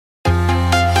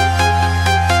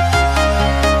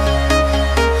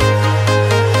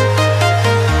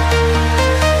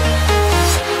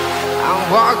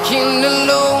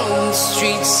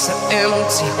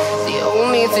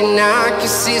and I can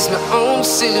see my own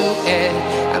silhouette.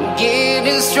 I'm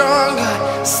getting stronger,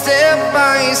 step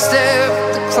by step.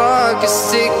 The clock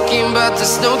is ticking, but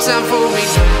there's no time for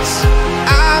regrets.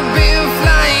 I've been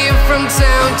flying from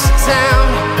town to town,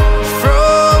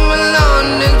 from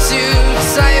London to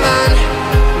Taiwan.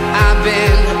 I've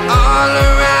been all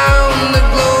around the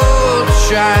globe,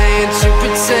 trying to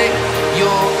protect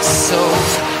your soul.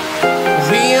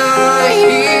 We are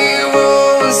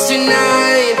heroes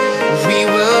tonight. We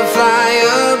will fly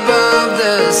above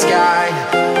the sky.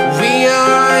 We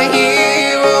are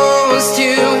heroes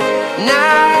tonight.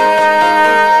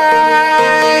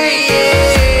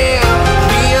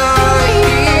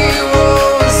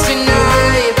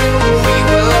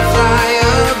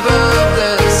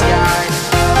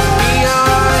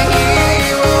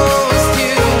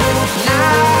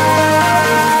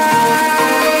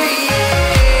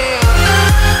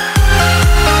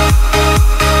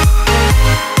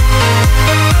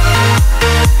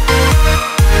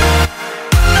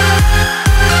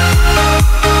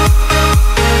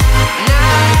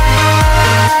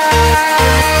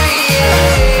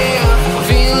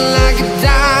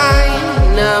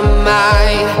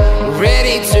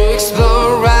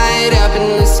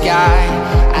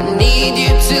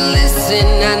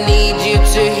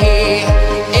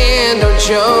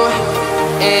 Show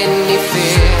any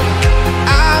fear.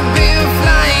 I've been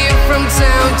flying from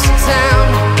town to town,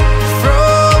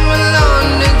 from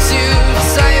London to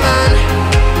Taiwan.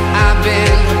 I've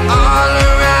been all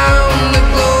around the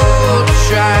globe,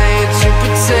 trying to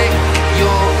protect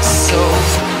your soul.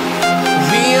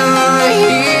 We are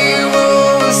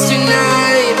heroes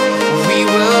tonight. We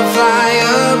will fly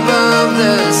above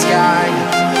the sky.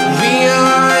 We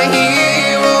are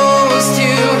heroes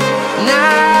tonight.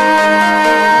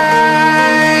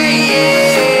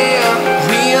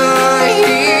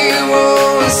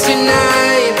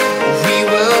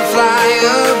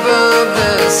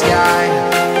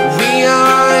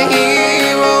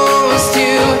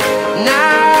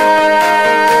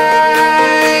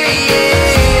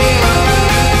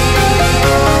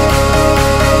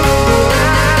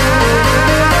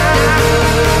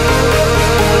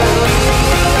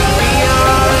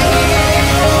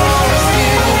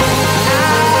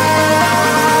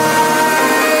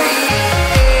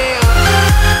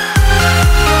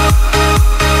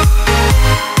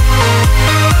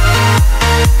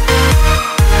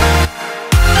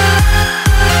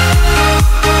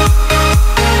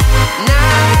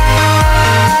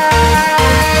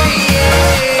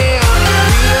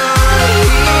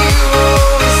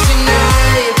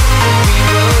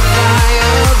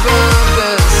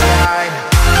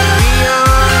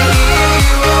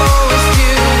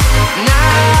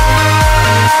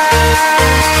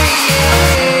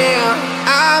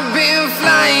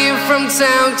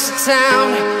 Town to town,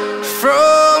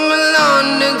 from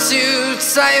London to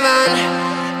Taiwan.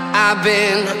 I've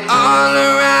been all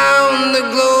around the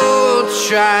globe,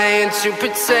 trying to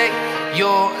protect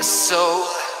your soul.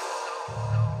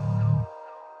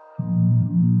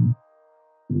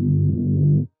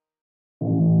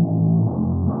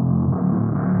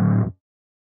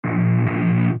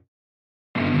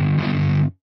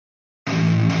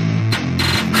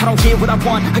 I don't get what I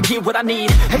want, I get what I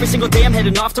need. Every single day I'm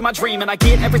heading off to my dream, and I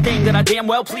get everything that I damn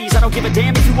well please. I don't give a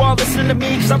damn if you all listening to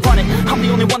me, cause I run it. I'm the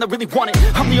only one that really want it,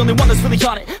 I'm the only one that's really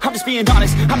on it. I'm just being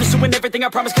honest, I'm just doing everything I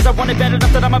promise, cause I want it bad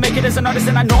enough that I'ma make it as an artist.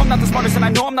 And I know I'm not the smartest, and I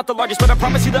know I'm not the largest, but I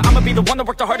promise you that I'ma be the one that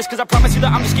worked the hardest. Cause I promise you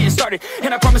that I'm just getting started,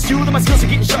 and I promise you that my skills are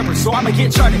getting sharper. So I'ma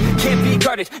get charted, can't be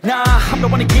guarded. Nah, I'm the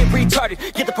one to get retarded.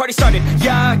 Get the party started,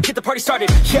 yeah, get the party started.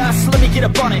 Yeah, so let me get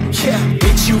up on it, yeah.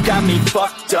 Bitch, you got me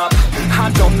fucked up,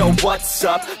 I don't know what's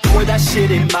up. Pour that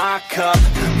shit in my cup,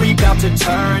 we bout to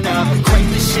turn up. Crank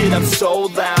this shit up so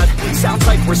loud, sounds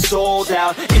like we're sold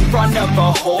out. In front of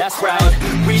a whole crowd,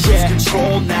 we lose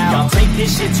control now. Y'all take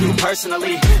this shit too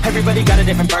personally, everybody got a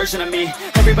different version of me.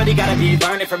 Everybody gotta be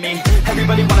learning from me,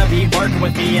 everybody wanna be working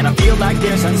with me. And I feel like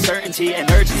there's uncertainty and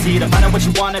urgency to find out what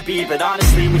you wanna be. But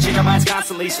honestly, we change our minds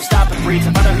constantly, so stop and breathe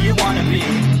and find out who you wanna be.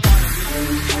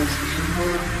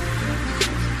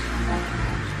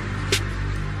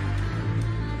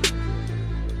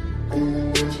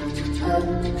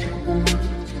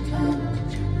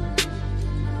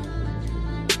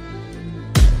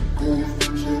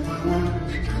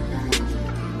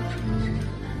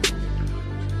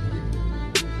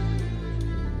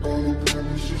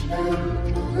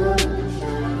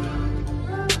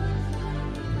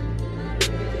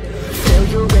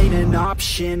 Failure ain't ain't an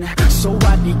option, so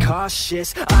I'd be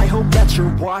cautious. I hope that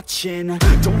you're watching.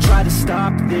 Don't try to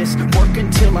stop this, work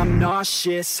until I'm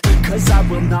nauseous, cause I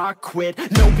will not quit,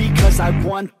 no, because I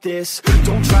want this.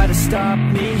 Don't try to stop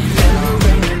me,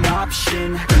 failure ain't an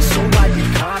option, so I'd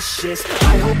be cautious.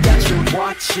 I hope that you're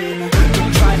watching.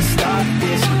 Don't try to stop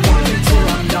this, work until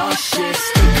I'm nauseous,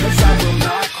 cause I will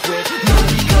not quit, no,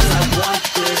 because I want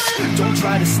this. Don't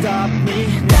try to stop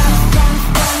me now.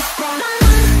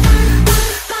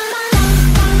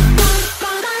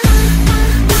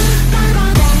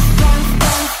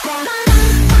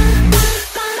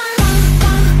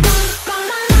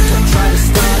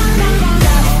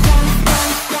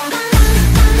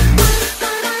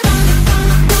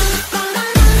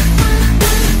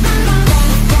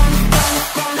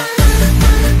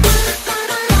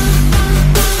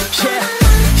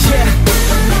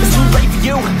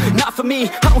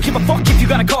 I don't give a fuck if you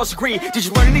got a college degree. Did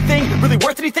you learn anything? Really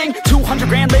worth anything? 200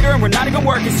 grand later and we're not even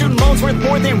working. Student loans worth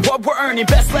more than what we're earning.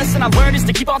 Best lesson I learned is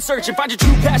to keep on searching. Find your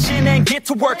true passion and get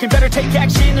to work. And better take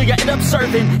action or you end up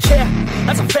serving. Yeah,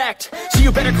 that's a fact. So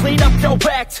you better clean up your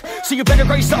act. So you better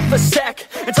grow yourself a sack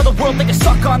and tell the world they can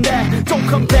suck on that. Don't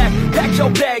come back, pack your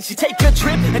bags. You take a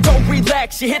trip and don't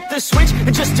relax. You hit the switch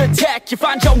and just attack. You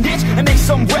find your niche and make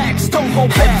some racks. Don't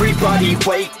hold back. Everybody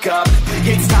wake up,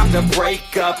 it's time to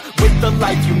break up with the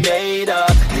life you made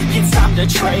up. It's time to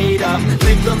trade up,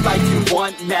 live the life you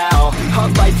want now, a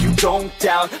life you don't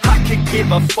doubt. I could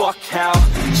give a fuck how,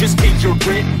 just get your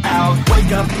grit out.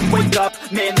 Wake up,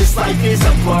 man, this life is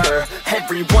a blur.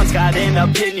 Everyone's got an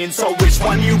opinion, so which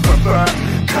one you prefer?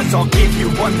 Cause I'll give you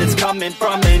one that's coming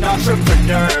from an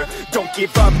entrepreneur. Don't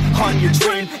give up on your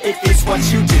dream if it's what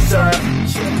you deserve.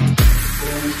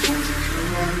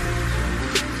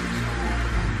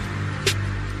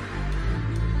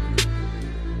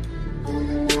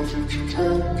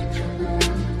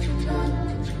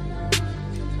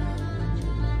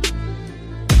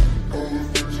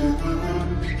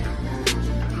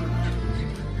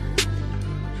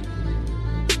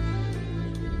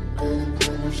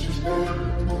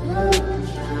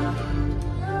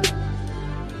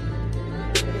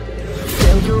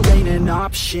 Failure ain't an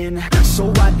option,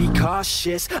 so I'd be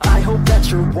cautious. I hope that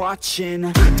you're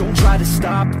watching. Don't try to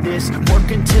stop this,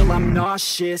 work until I'm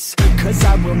nauseous, cause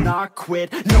I will not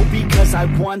quit, no, because I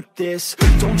want this.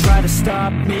 Don't try to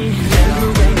stop me,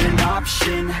 failure ain't an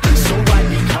option, so I'd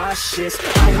be cautious.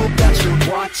 I hope that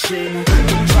you're watching.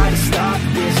 Don't try to stop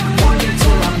this, work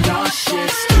until I'm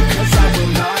nauseous, cause I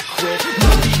will not quit, no,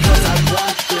 because I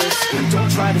want this.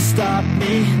 Don't try to stop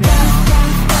me now.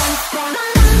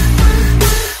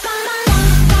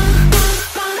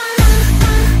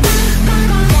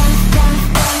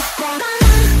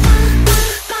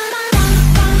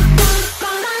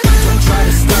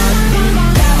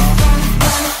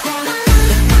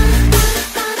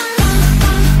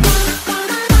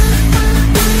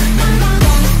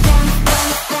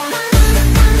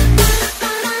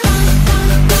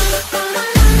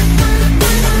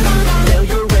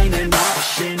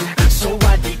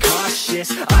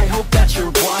 I hope that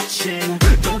you're watching.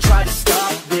 Don't try to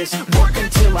stop this, work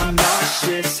until I'm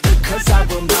nauseous, cause I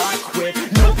will not quit,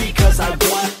 no, because I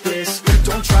want this.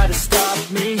 Don't try to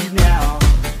stop me now.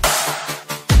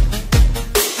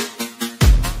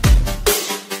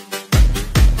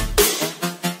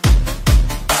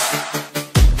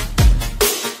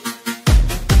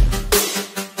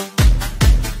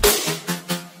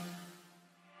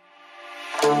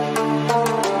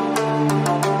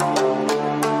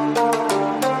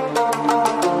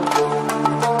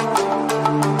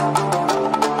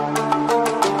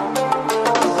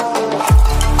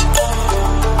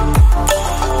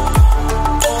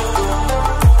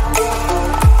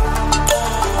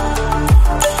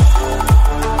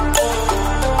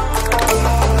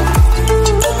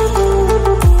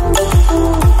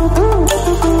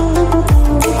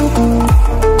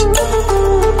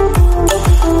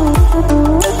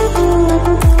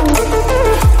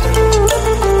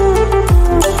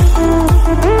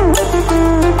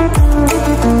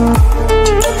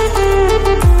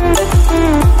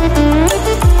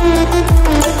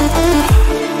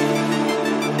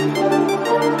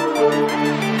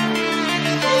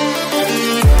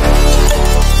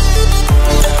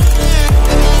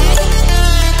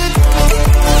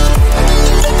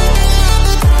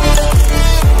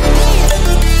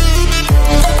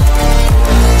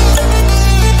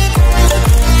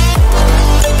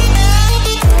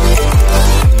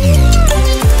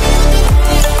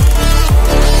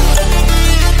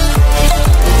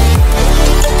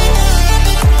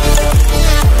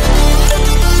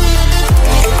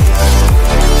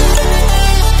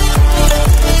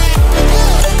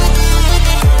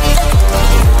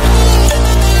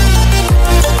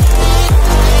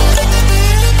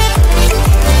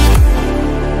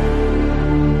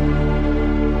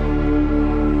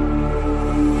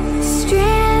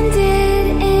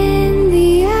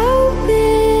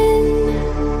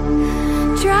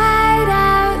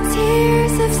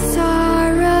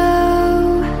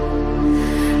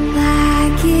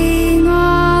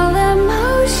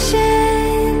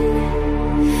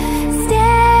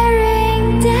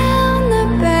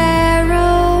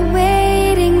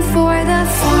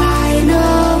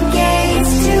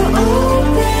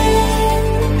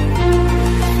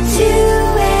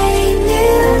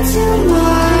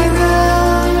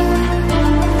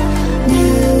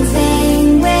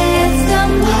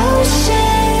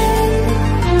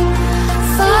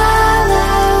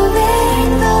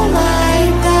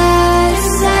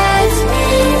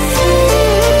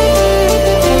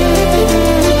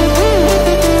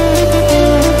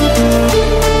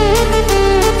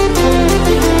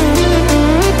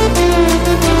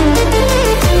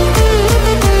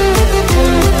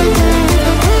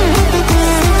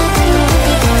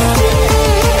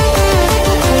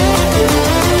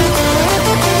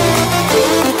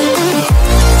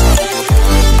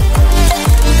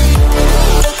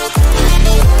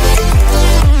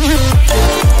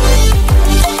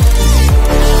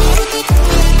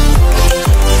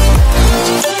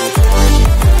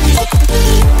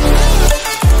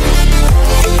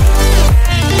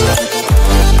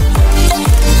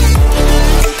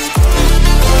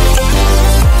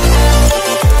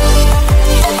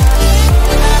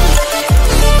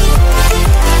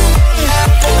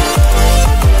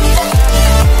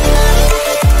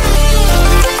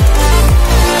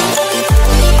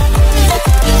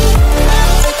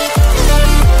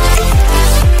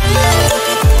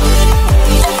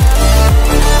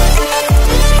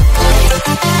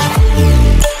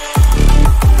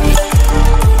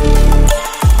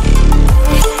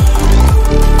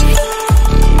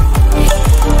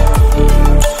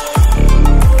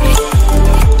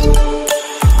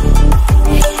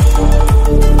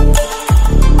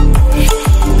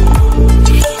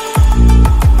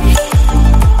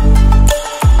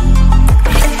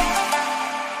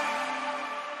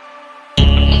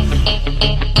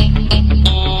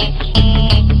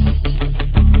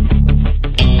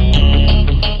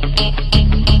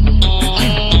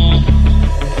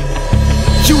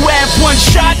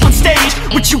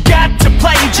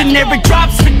 generic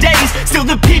drops for days, still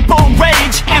the people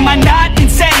rage. Am I not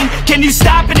insane? Can you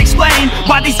stop and explain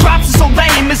why these drops are so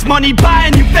lame? Is money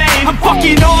buying you fame? I'm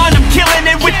fucking on, I'm killing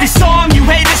it with this song. You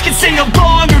haters can sing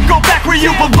along or go back where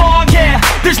you belong. Yeah,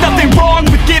 there's nothing wrong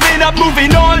with giving up,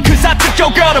 moving on. Cause I took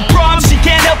your girl to prom, she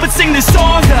can't help but sing this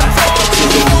song. Till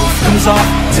the roof comes off,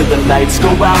 till the lights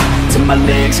go out, till my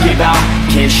legs give out,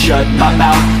 can't shut my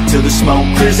mouth, till the smoke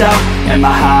clears out, and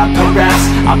my high harass.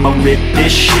 I'ma rip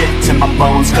this shit till my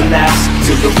bones collapse.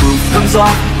 Till the roof comes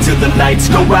off, till the lights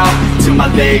go out, till my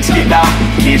legs give out,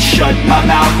 can't shut my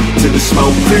mouth, till the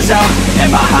smoke clears out,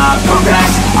 and my high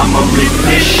harass. I'ma rip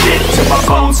this shit till my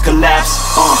bones collapse.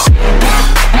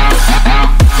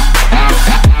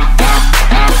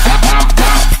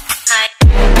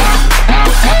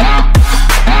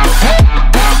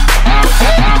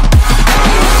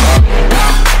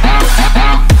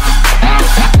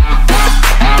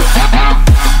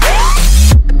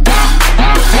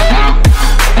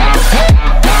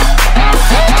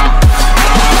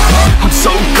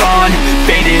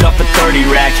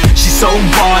 She's so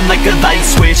on like a light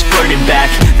switch, flirting back.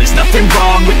 There's nothing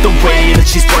wrong with the way that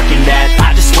she's working that.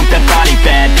 I just want that body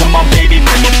bad, come on baby,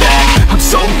 bring it back. I'm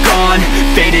so gone,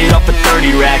 faded off a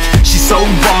 30 rack. She's so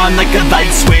on like a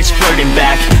light switch, flirting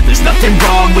back. There's nothing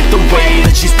wrong with the way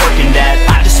that she's working that.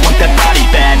 I just want that body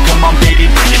bad, come on baby,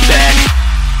 bring it back.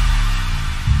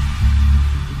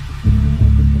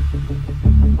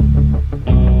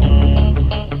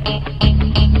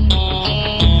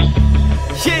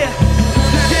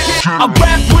 I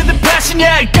rap with a passion,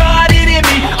 yeah, I got it in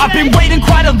me. I've been waiting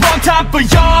quite a long time for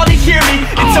y'all to hear me.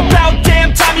 It's about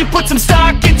damn time you put some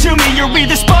stock into me. You're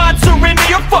either sponsoring me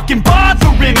or fucking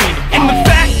bothering me. And the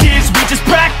fact is, we just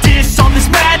practice on this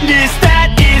madness.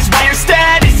 That is why our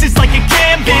status is like a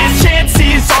canvas.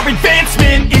 Chances our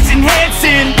advancement is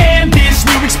enhancing, and this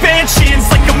new expansion's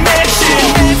like a mansion.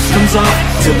 Comes off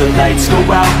till the lights go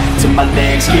out, till my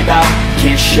legs give out,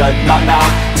 can't shut my mouth,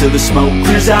 till the smoke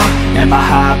clears out, and my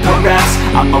high harass.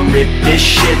 I'ma rip this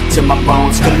shit till my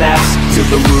bones collapse. Till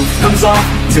the roof comes off,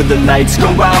 till the lights go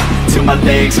out, till my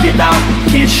legs give out,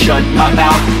 can't shut my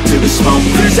mouth, till the smoke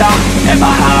clears out, and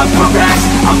my high harass.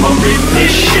 I'ma rip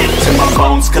this shit till my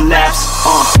bones collapse.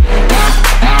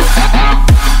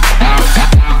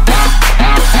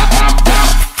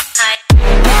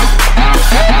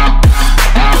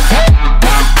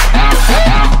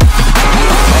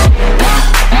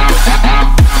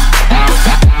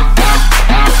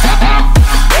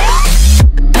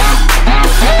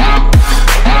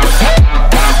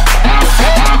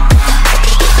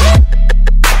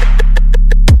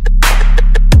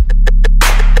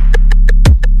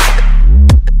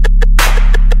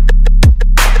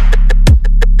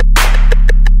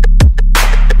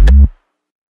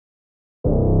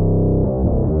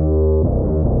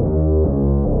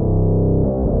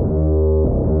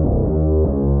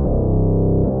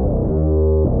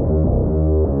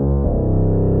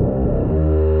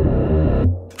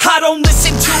 I don't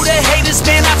listen to the haters,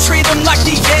 man, I treat them like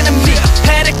the enemy.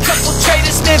 Had a couple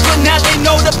traitors, man, but now they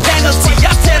know the penalty.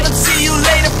 I tell them, see you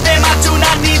later, fam, I do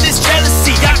not need this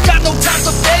jealousy. I got no time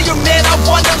for failure, man, I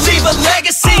wanna leave a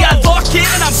legacy. I lock in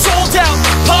and I'm sold out,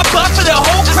 pop up for the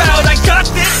whole crowd. I got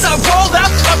this, I roll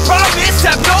out, I promise,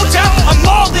 have no doubt. I'm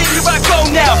all in, here I go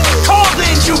now, call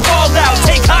in, you all out.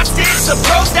 Take hostage, the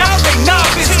pros down, they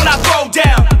novice when I throw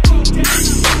down.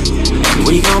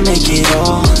 We gon' make it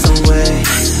all the way.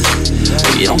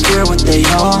 We don't care what they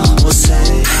all will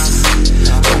say.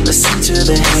 Don't listen to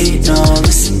the hate, no,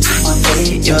 listen to my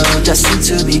fate, yo. Destined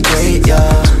to be great, yo.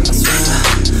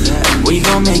 We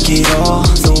gon' make it all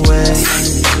the way.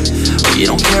 We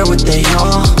don't care what they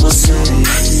all will say.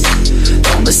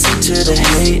 Don't listen to the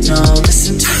hate, no,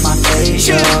 listen to my fate,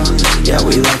 yo. Yeah,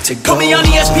 we like to go. Put me on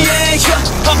ESPN,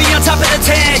 yeah. I'll be on top of the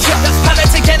 10, yeah.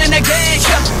 Pilots again and again,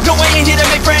 yeah. No, I ain't here to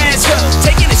make friends, yeah.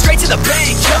 Taking it straight to the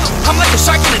bank, yeah. I'm like a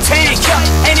shark in a tank,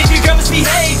 yeah. And if your girl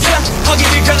misbehave, yeah, I'll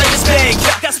give your girl a spank,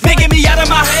 yeah. That's making me out of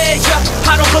my head, yeah.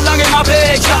 I don't belong in my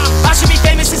bed, yeah. I should be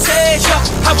famous instead,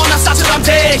 yeah. I will not stop till I'm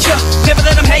dead, yeah. Never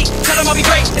let them hate, tell them I'll be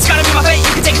great. It's gotta be my fate,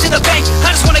 you can take it to the bank.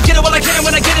 I just wanna get it while I can,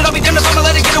 when I get it I'll be damned if I'ma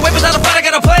let it get away without a fight. I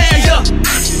got a plan, yeah.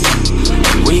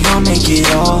 We gon' make it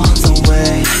all the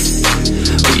way.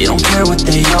 We don't care what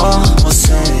they all will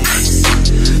say.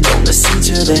 Don't listen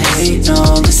to the hate,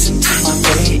 no, listen to my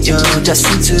fate, yo.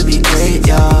 Destined to be great,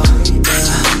 yo.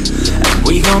 And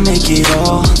we gon' make it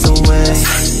all the way.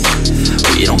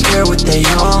 We don't care what they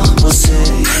all will say.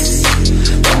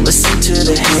 Don't listen to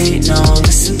the hate, no,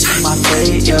 listen to my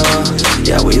fate, yo.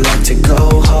 Yeah, we like to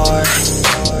go hard.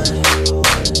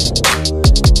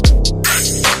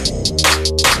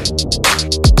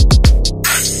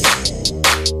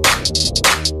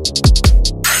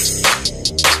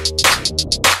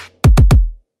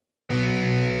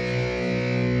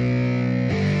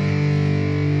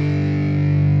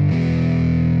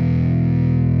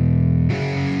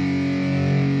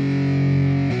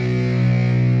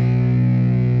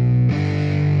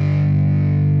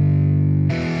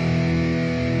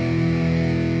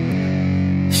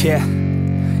 Yeah,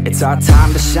 it's our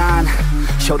time to shine.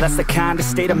 Show that's the kind of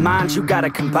state of mind you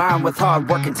gotta combine with hard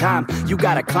work and time. You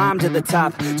gotta climb to the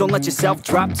top. Don't let yourself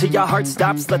drop till your heart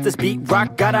stops. Let this beat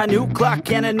rock. Got a new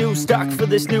clock and a new stock for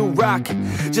this new rock.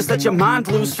 Just let your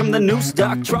mind loose from the new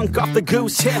stock. Drunk off the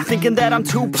goose, yeah. Thinking that I'm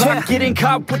too pop. Getting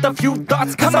caught with a few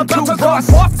thoughts cause I'm too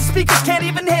lost. Off, the speakers can't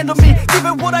even handle me.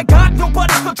 Giving what I got,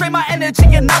 nobody's gonna drain my energy.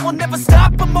 And I will never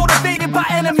stop, I'm motivated by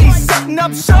enemies. Setting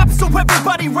up shop so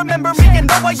everybody remember me. And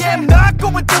no, I am not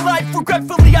going through life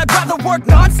regretfully. I'd rather work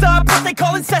non-stop, what they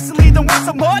call incessantly, than work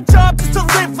some odd job just to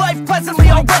live life pleasantly.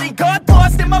 Already got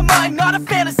lost in my mind, not a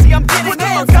fantasy, I'm getting with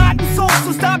a forgotten soul,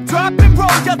 so stop, drop, and roll.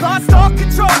 You lost all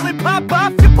control and pop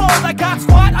off your ball. I got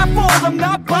squat, I fold, I'm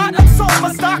not bought, I'm sold.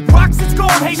 My stock rocks, it's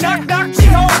gold. Hey, knock, knock, she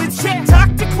home, it's shit, talk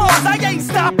to close. I ain't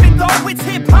stopping though, it's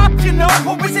hip-hop, you know.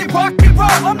 Or is it rock and roll?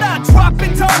 I'm not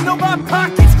dropping down, no, my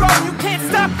pocket's grown. You can't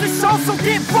stop the show, so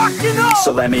get rockin' on.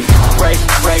 So let me break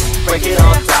it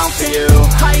all down for you.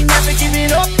 I ain't never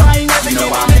giving up, I ain't never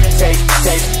giving up.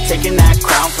 Taking that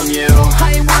crown from you.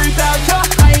 I ain't worried about you,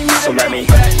 I ain't never. So let me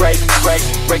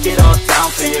break it all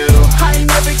down for you. I ain't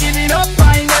never giving up,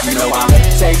 I ain't never giving up.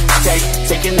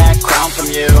 Taking that crown from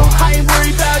you. I ain't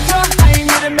worried about you, I ain't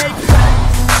here to make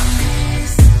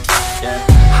friends. Yeah.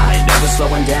 I ain't never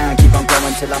slowing down, keep on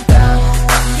going till I'm down.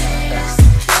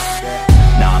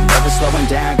 No, I'm never slowing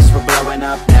down, cause we're blowing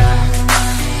up now.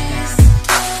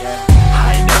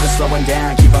 I ain't never slowing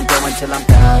down, keep on going till I'm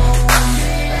down.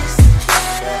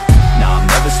 No, I'm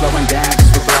never slowing down,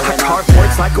 cause we're blowing up. I carve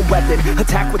words like a weapon,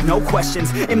 attack with no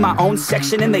questions. In my own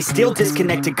section and they still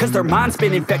disconnected, cause their mind's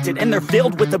been infected and they're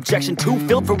filled with objection. Too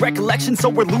filled for recollection, so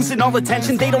we're losing all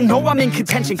attention. They don't know I'm in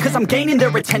contention, cause I'm gaining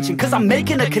their attention. Cause I'm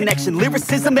making a connection,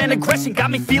 lyricism and aggression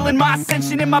got me feeling my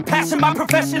ascension. In my passion, my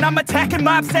profession, I'm attacking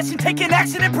my obsession. Taking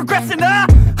action and progressing, I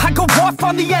go off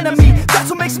on the enemy, that's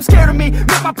what makes them scared of me.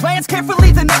 Make my plans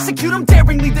carefully, then execute them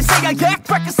daringly. They say I act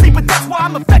recklessly, but that's why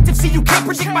I'm effective. See, you can't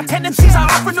predict my tendencies, I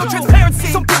offer no transparency.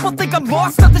 Some people think I'm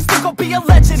lost, others think I'll be a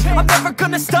legend. I'm never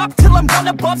gonna stop till I'm one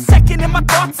above second. And my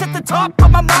thoughts at the top, but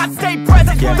my mind stay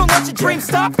present. Don't let your dreams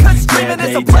stop, cause dreaming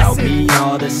is a blessing. They tell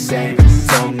me all the same,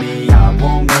 told me I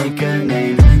won't make a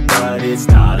name. But it's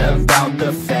not about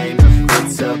the fame,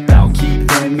 it's about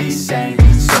keeping me sane.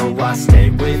 So I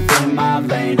stay within my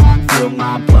lane, feel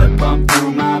my blood pump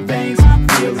through my veins.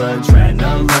 Feel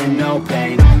adrenaline, no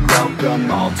pain, welcome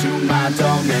all to my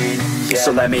domain.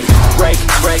 So let me break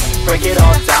it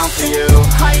all down for you.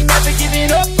 I ain't never giving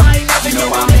up, I ain't never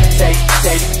giving up.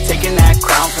 Taking that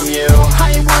crown from you.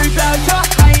 I ain't worried about you,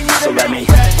 I ain't never. So let me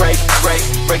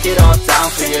break it all down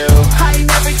for you. I ain't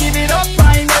never giving up,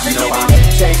 I ain't never giving up.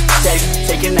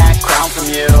 Taking that crown from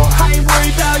you. I ain't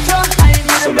worried about you, I ain't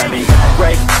never. So let me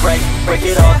break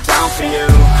it all down for you.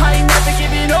 I ain't never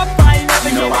giving up, I ain't never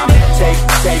giving up.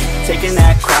 Taking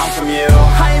that crown from you.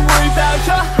 I ain't worried about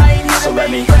you, I ain't never. So let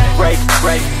me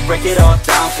break it all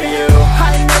down for you.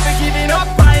 I ain't never giving up,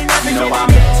 I ain't never giving up.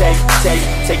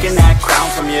 Taking that crown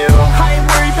from you. I ain't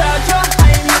worried about you, I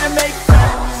ain't here to make friends.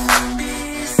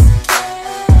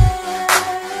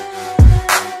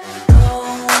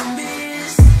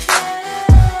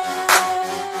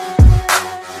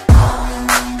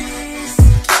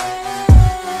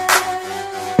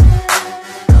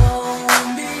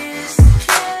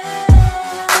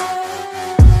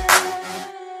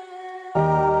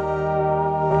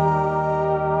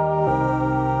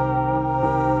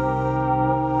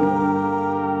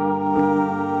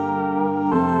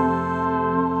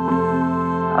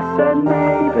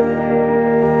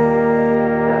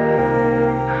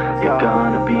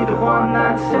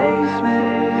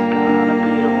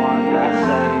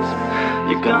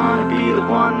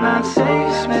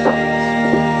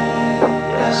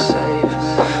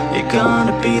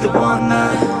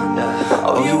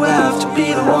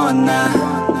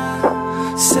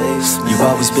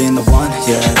 Been the one,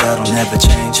 yeah, that'll never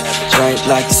change. Bright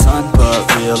like the sun, but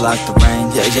real like the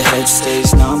rain. Yeah, your head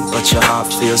stays numb, but your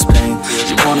heart feels pain.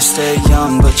 You wanna stay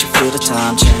young, but you feel the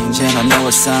time change. And I know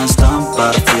it sounds dumb,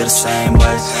 but I feel the same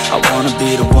way. I wanna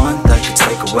be the one that could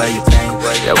take away your pain.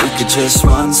 Yeah, we could just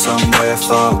run somewhere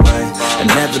far away and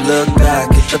never look back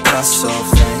at the past so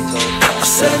faint. I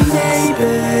said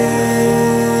maybe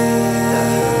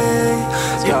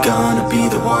you're gonna be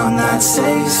the one that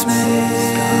saves me.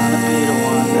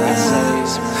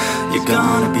 You're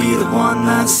gonna be the one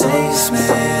that saves me.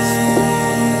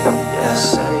 Yeah,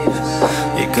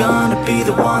 you're gonna be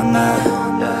the one that.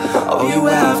 Oh, you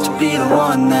have to be the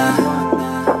one that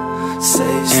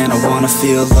saves me. And I wanna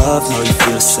feel love, know you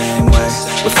feel the same way.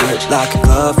 We'll fit like a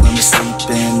glove when we're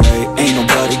sleeping late. Ain't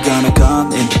nobody gonna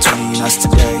come in between us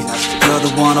today. You're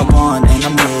the one I want and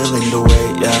I'm willing to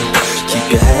wait, yeah.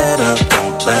 Keep your head up,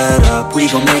 don't let up. We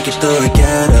gon' make it through it,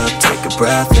 get up, take a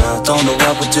breath, yeah. Don't know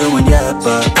what we're doing yet,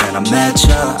 but when I met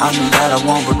ya, I knew that I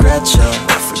won't regret ya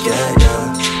or forget ya.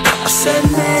 I said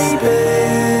maybe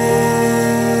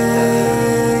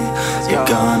you're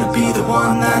gonna be the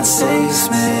one that saves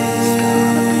me.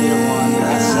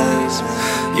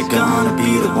 You're gonna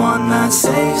be the one that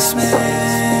saves me.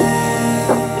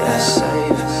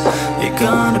 You're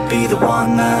gonna be the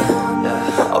one that,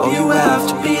 oh, you have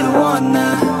to be the one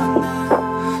that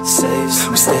saves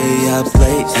me. We stay up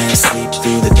late and sleep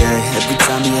through the day. Every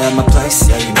time you're at my place,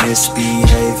 yeah, you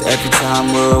misbehave. Every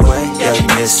time we're away, yeah, you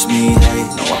miss me, hey.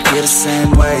 No, I feel the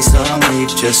same way, so don't leave,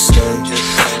 just stay.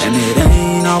 And it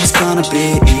ain't always gonna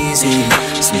be easy.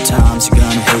 Sometimes you're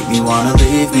gonna hate me, wanna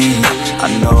leave me.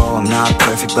 I know I'm not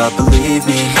perfect, but believe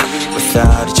me,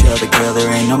 without each other, girl,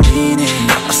 there ain't no meaning.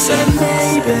 I said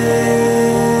maybe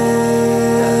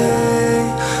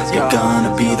you're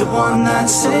gonna be the one that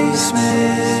saves me.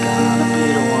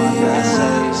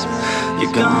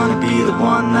 You're gonna be the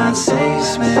one that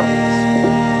saves me.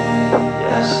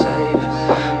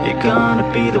 You're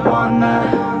gonna be the one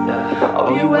that, oh,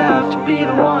 you have to be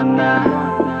the one that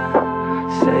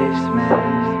saves me.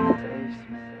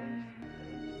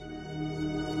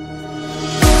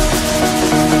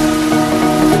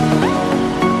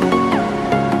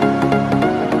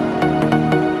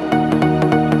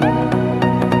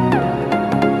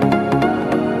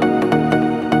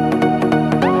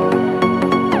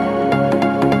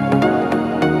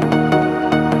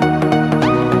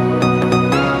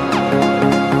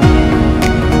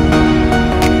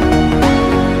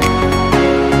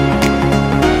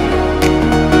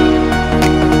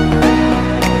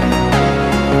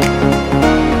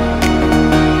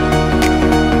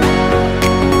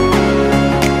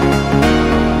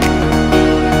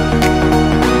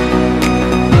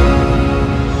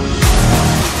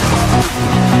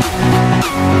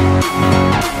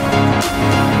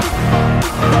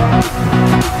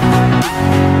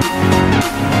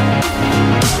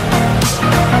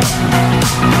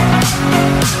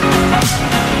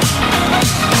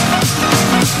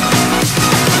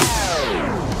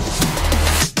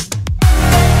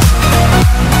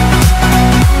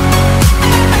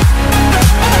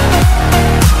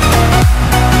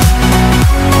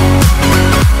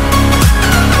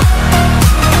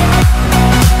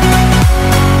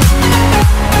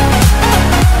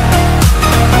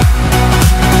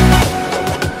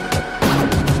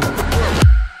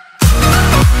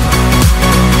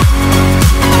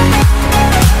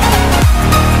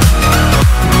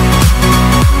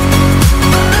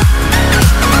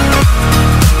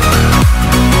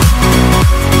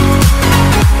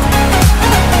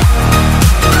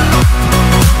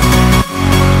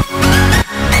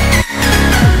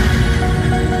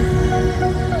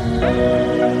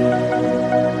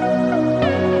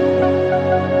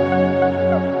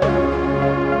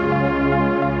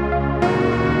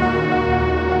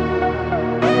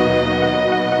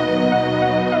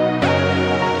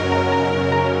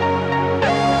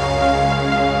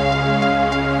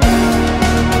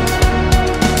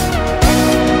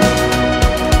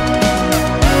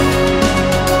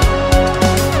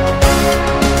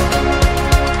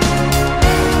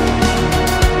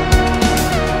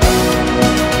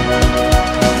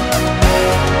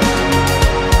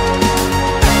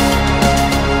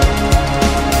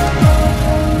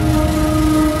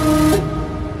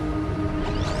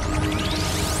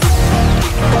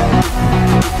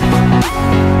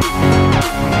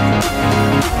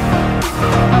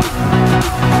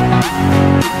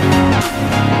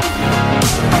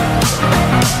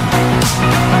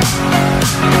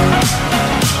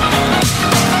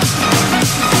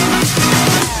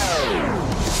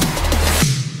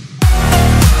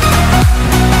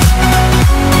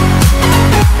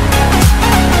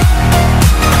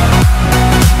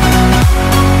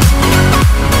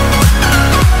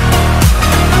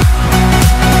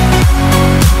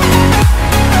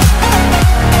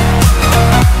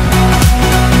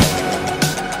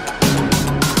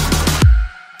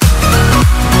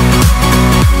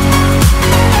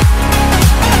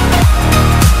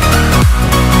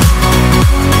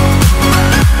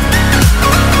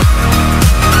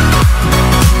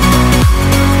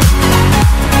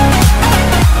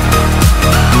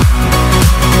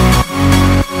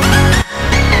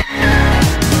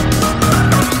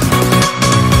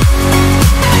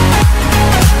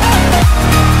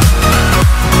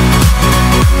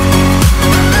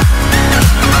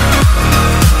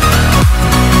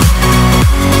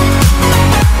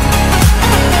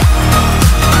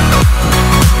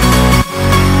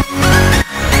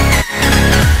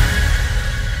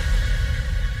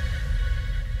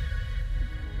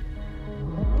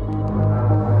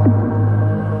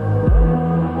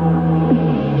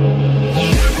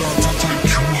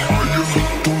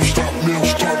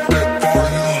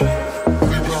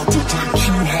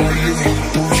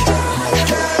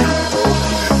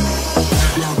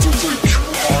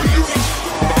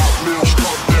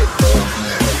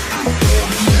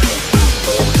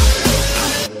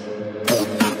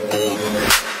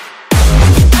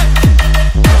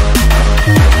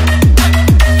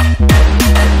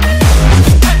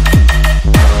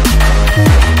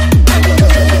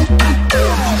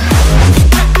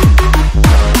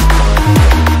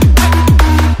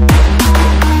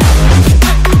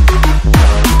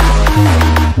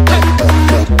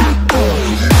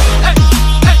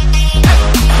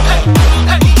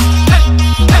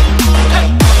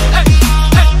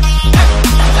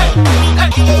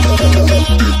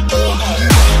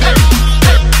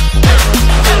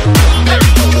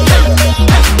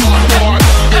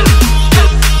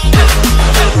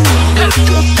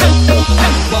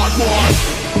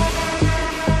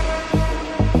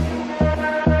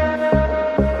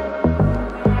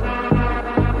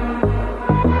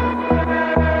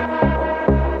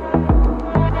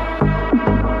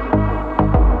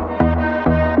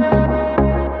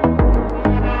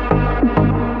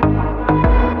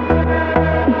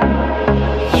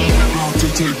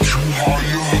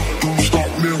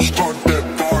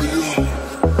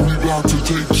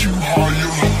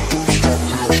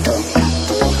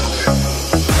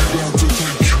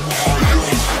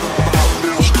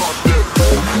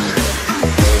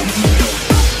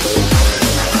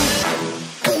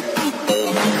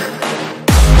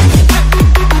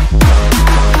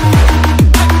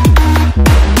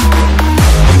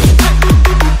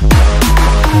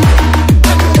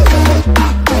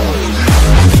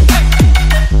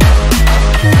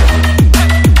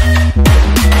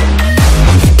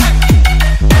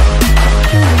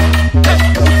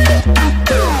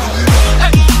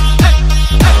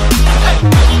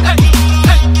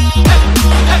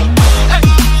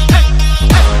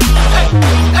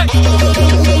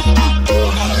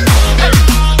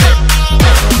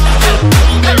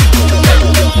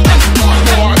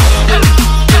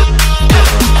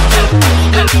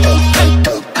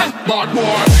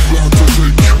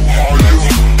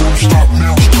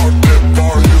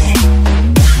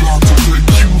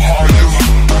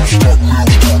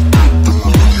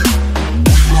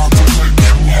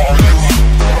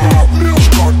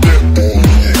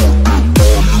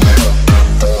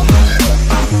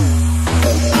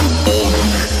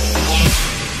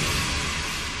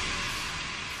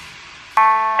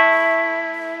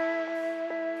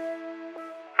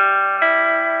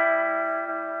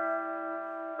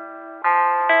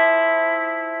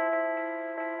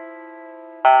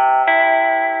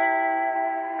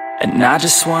 And I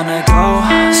just wanna go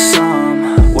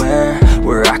somewhere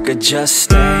where I could just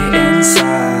stay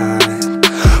inside,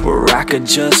 where I could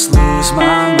just lose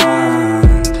my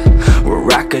mind, where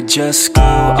I could just go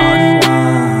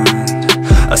unwind.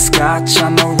 A scotch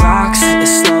on the rocks, it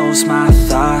slows my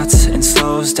thoughts and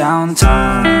slows down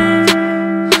time.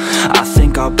 I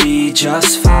think I'll be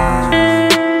just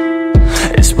fine.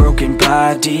 It's broken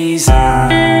by design,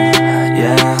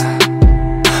 yeah.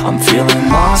 I'm feeling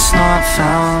lost, not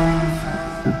found.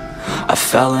 I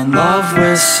fell in love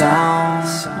with sound,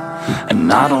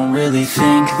 and I don't really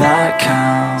think that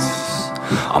counts.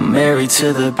 I'm married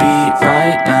to the beat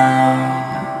right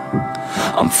now.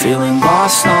 I'm feeling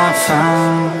lost, not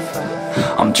found.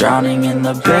 I'm drowning in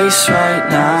the bass right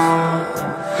now.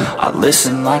 I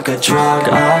listen like a drug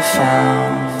I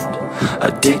found,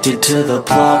 addicted to the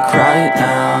plug right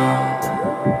now.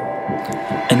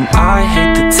 And I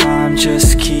hate the time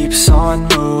just keeps on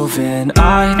moving.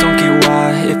 I don't get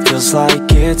why it feels like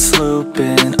it's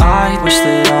looping. I wish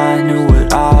that I knew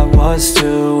what I was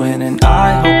doing, and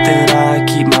I hope that I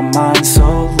keep my mind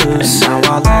so loose. And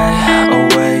now I lay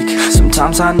awake.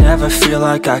 Sometimes I never feel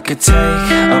like I could take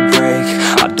a break.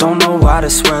 I don't know why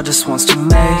this world just wants to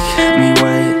make me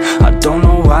wait. I don't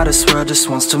know why this world just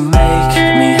wants to make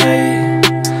me hate.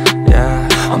 Yeah,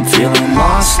 I'm feeling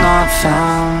lost, not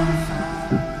found.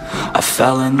 I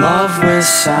fell in love with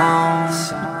sound,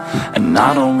 and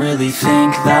I don't really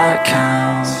think that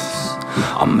counts.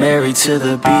 I'm married to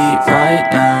the beat right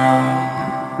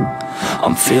now.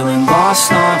 I'm feeling lost,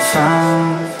 not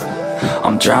found.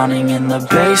 I'm drowning in the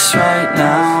bass right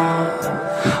now.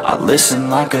 I listen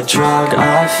like a drug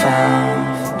I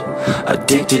found,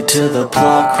 addicted to the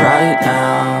plug right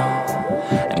now.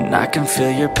 And I can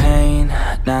feel your pain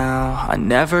now. I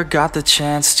never got the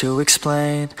chance to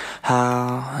explain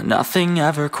how nothing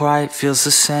ever quite feels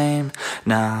the same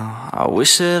now. I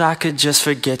wish that I could just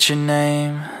forget your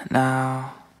name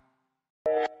now.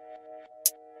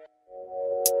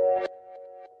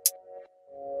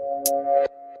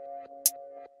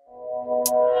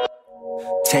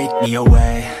 Take me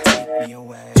away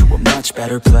to a much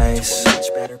better place.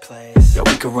 Yeah,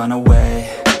 we could run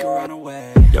away.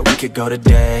 Yeah, we could go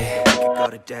today.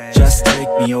 Just take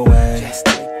me away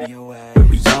where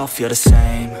we all feel the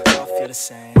same,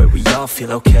 where we all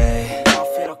feel okay,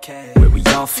 where we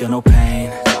all feel no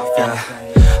pain. Yeah,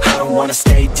 I don't wanna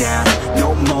stay down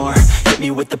no more. Hit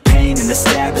me with the pain and the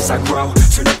stab as I grow.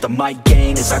 Turn up the mic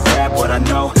gain as I grab what I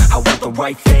know. I want the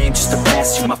right fame just to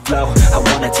pass you my flow. I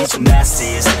wanna teach the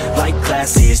masses like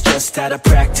classes, just out of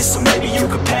practice, so maybe you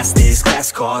could pass this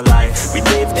class called life. We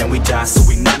live then we die, so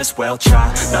we might as well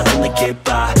try. Not only get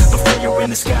by before you're in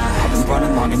the sky. I've been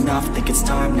running long enough, think it's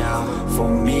time now for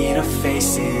me to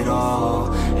face it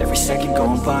all. Every second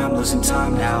going by, I'm losing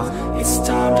time now. It's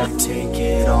time to take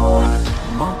it on.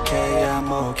 I'm okay,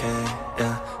 I'm okay,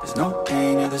 yeah. There's no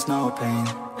pain, yeah, there's no pain,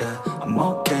 yeah. I'm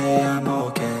okay, I'm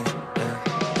okay, yeah,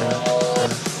 yeah, yeah.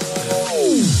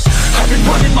 I've been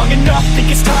running long enough, think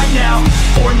it's time now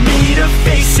for me to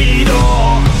face it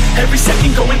all. Every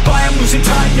second going by, I'm losing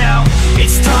time now.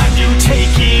 It's time to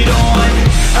take it on.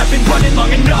 I've been running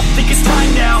long enough, think it's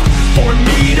time now for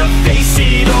me to face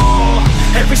it all.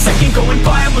 Every second going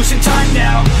by, I'm losing time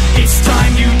now. It's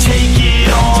time to take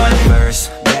it on. Verse,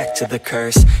 back to the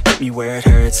curse, hit me where it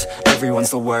hurts. Everyone's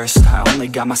the worst, I only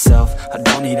got myself. I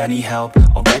don't need any help,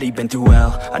 already been through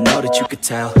hell. I know that you could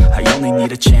tell, I only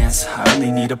need a chance, I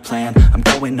only need a plan. I'm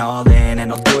going all in,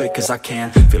 and I'll do it cause I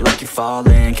can. Feel like you're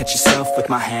falling, catch yourself with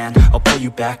my hand. I'll pull you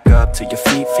back up till your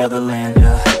feet feel the land,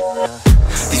 yeah.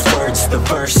 These words, the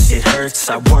verse, it hurts.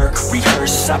 I work,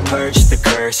 rehearse, I purge the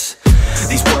curse.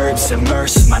 These words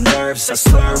immerse my nerves. I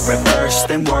slur, reverse,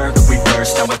 then work,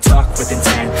 reverse. Now I talk with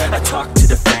intent, I talk to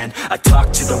defend. I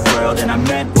talk to the world and I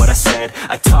meant what I said.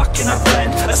 I talk and I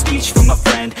blend, a speech from a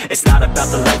friend. It's not about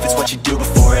the life, it's what you do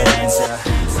before it ends.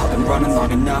 I've been running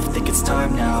long enough, think it's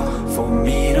time now for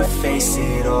me to face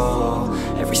it all.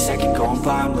 Every second going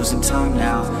by, I'm losing time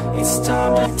now. It's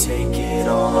time to take it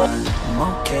on. I'm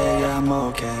okay, I'm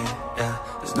okay, yeah.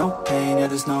 There's no pain, yeah,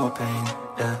 there's no pain,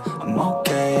 yeah. I'm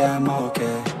okay, I'm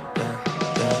okay, yeah,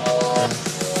 yeah, yeah.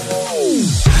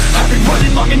 I've been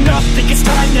running long enough, think it's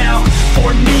time now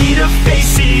for me to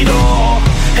face it all.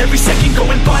 Every second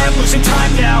going by, I'm losing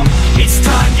time now. It's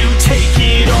time to take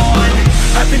it on.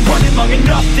 I've been running long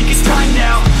enough, think it's time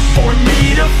now for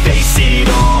me to face it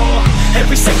all.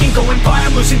 Every second going by,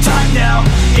 I'm losing time now.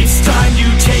 It's time to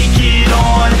take it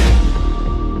on.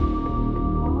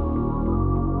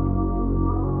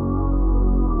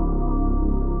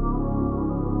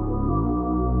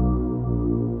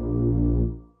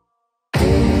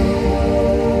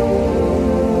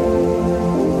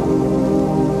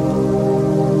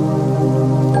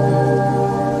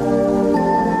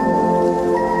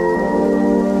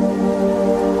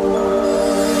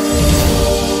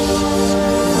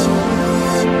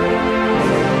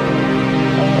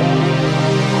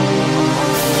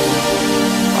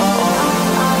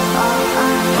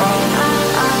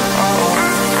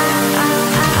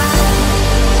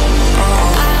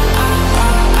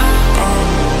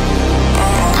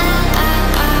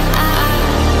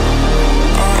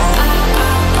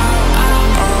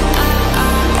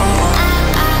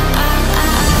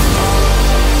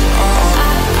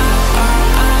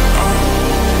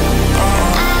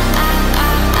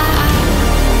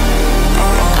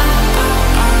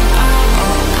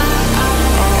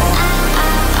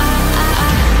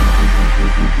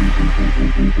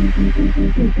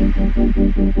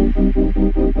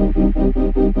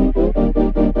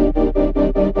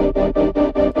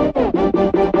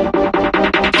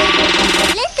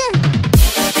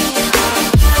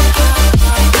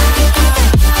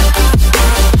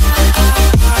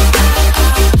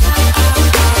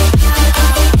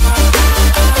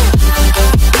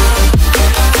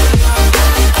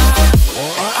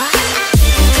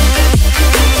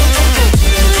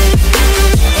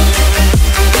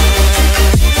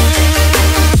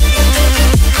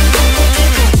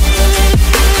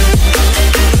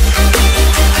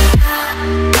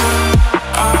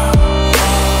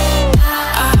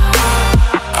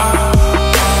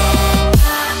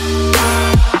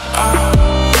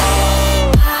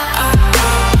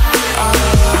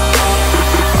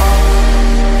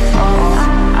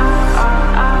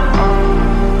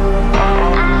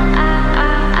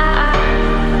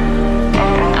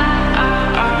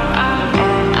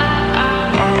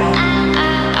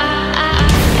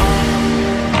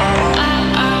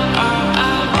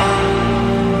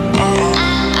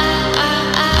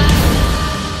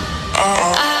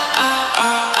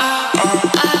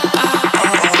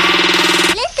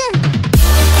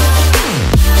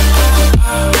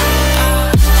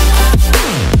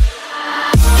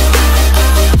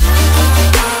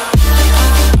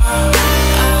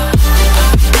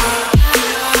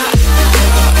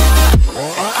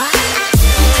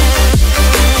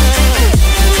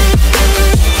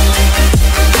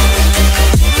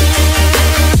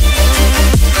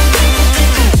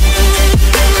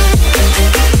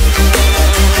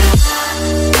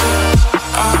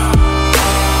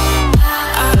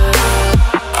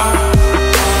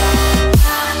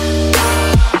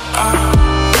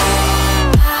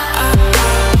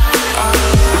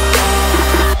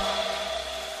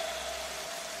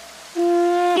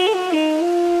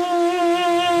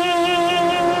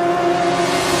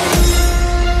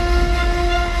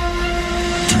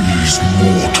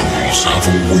 mortals have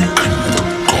awakened the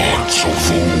gods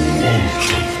of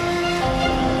old.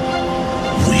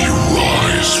 We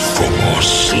rise from our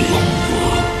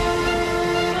slumber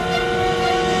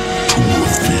to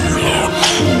reveal our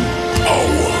true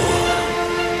power.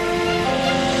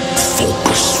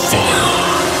 Focus fire.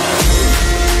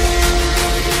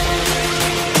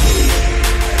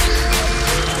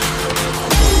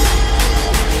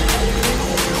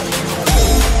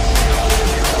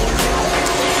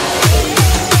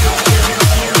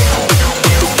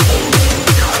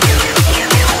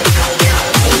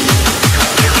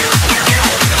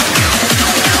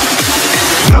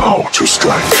 Now to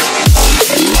strike.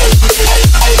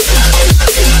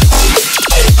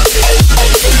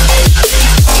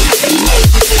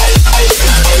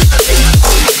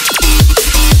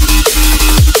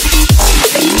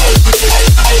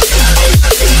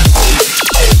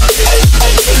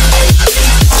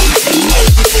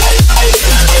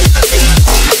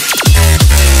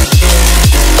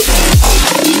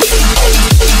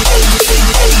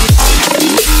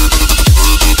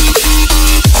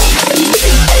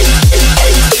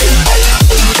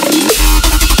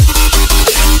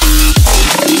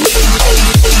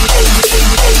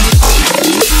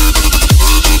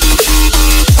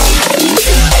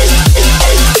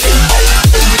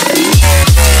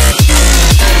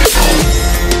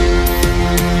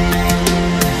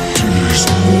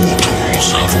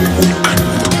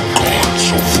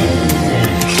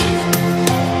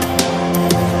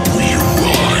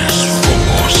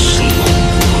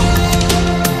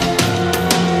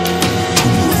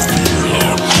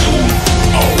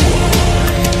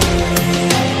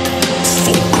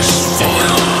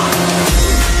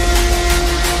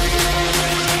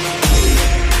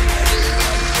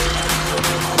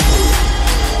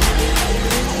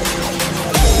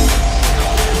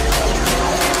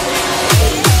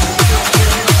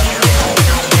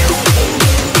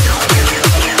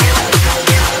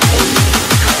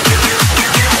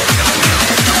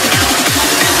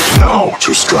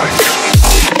 To strike.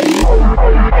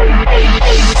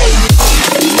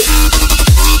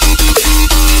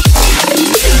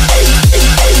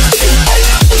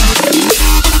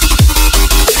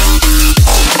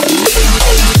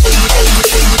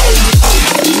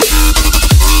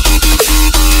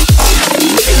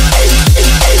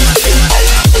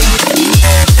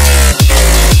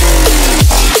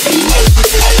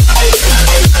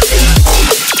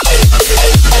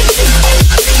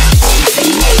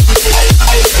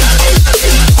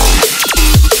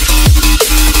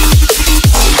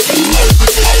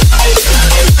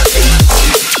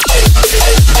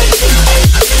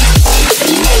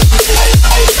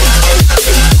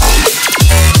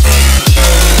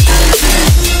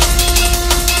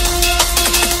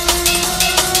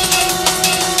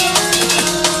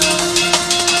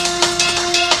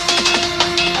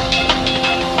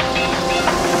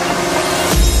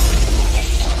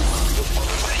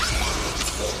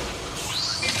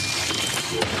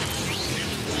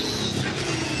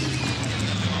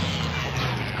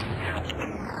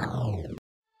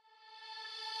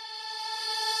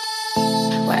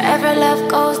 Wherever love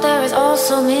goes, there is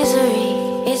also misery.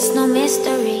 It's no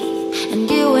mystery. And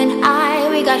you and I,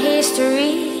 we got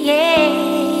history, yeah.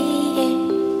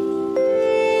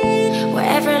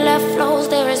 Wherever love flows,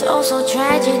 there is also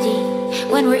tragedy.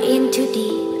 When we're in too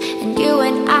deep. And you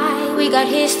and I, we got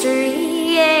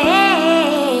history,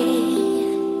 yeah.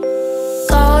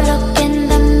 Go look in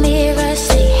the mirror,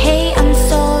 say, hey, I'm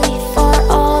sorry for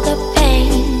all the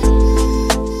pain.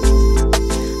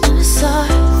 I'm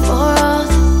sorry for all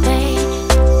the pain.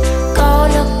 Go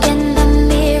look in the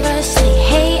mirror, say,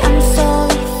 hey, I'm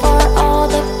sorry for all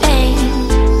the pain.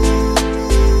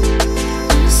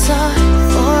 I'm sorry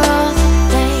for all the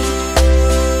pain.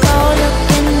 Go look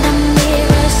in the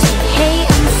mirror, say, hey,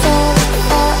 I'm sorry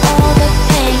for all the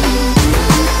pain.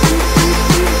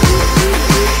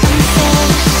 I'm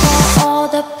sorry for all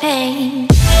the pain.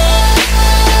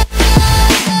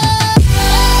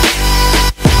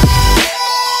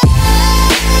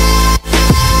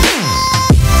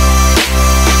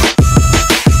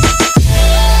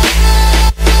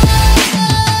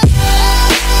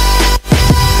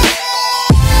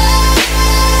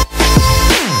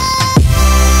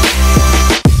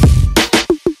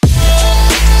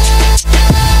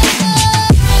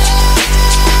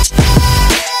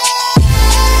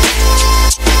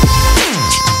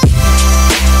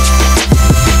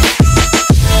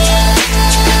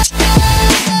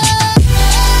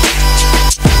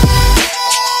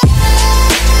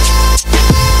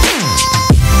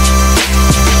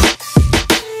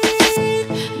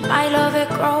 My love, it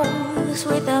grows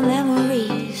with the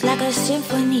memories like a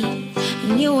symphony.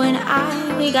 And you and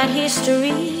I, we got history,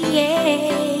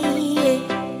 yeah.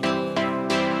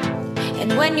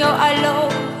 And when you're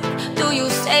alone, do you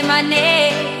say my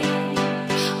name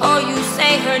or you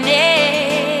say her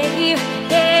name?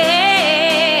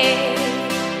 Yeah.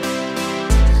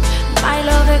 My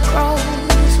love, it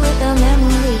grows with the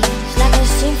memories like a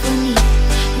symphony.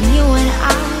 And you and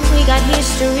I, we got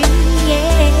history,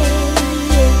 yeah.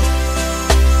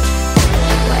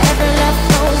 Wherever love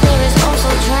flows, there is also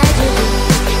tragedy.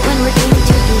 When we're in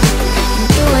too deep, and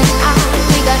you and I,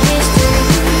 we got history,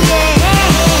 yeah.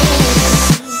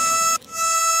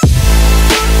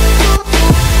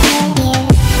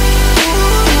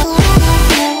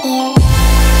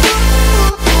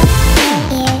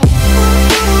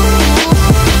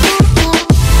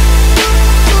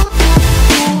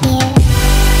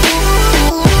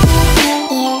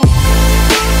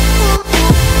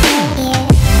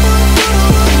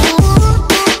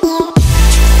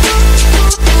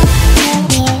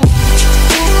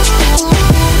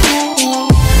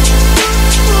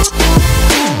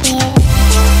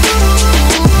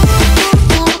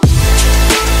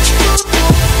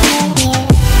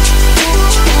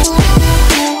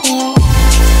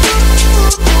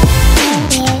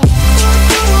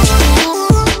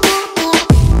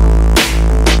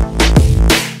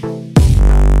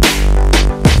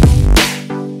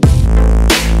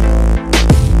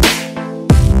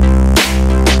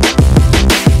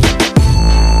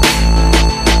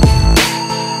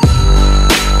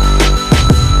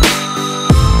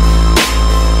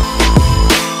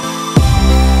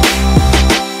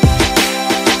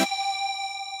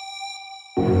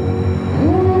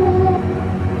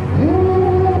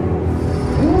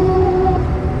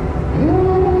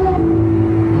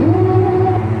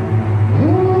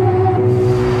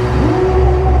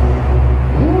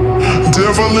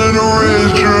 Devil in a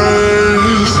red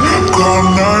dress, call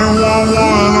 911,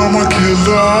 I'm a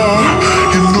killer.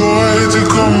 You know I hate to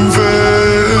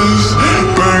confess.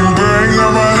 Bang bang,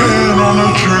 got my hand on the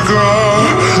trigger.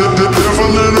 The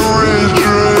devil in a red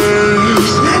dress,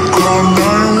 call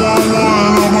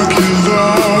 911, I'm a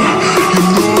killer. You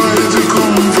know I hate to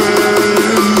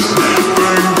confess.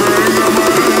 Bang bang, got my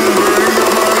hand,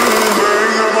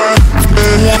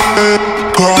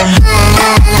 call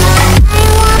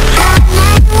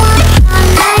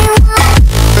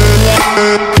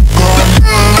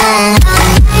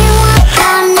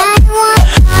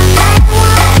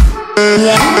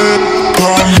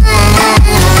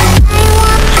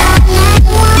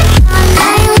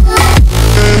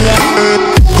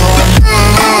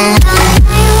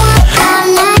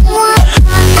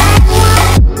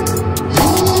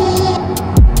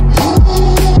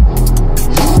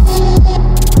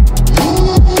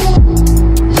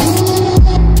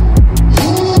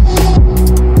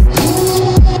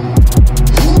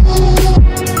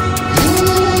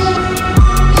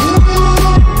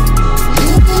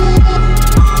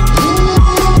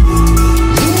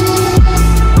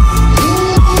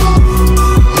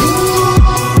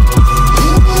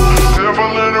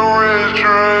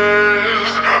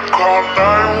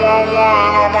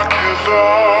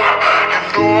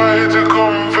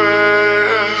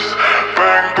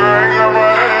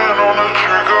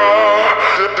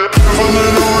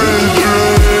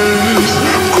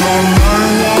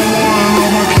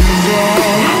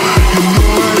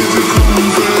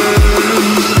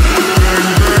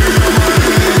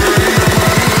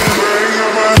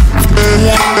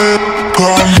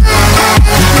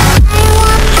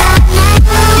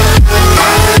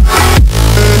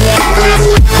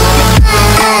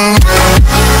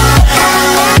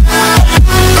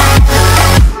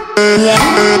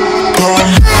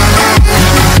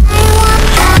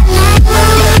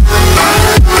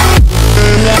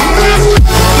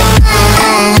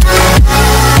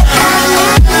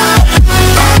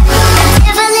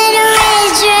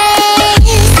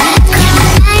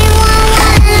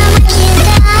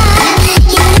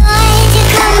You know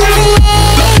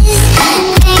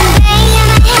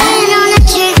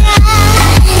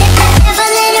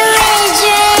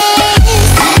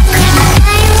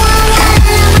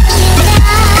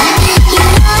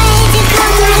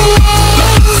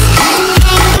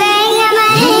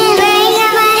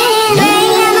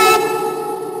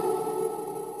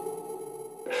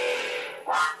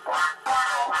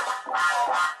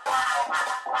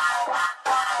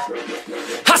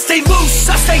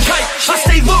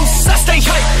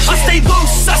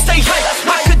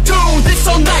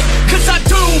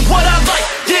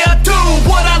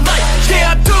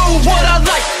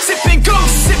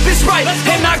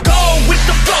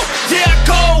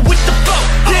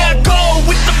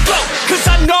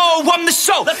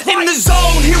In the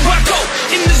zone, here I go.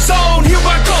 In the zone, here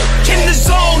I go. In the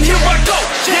zone, here I go.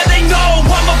 Yeah, they know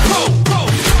I'm a pro.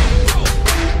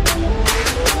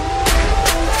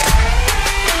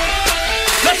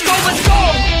 Let's go, let's go.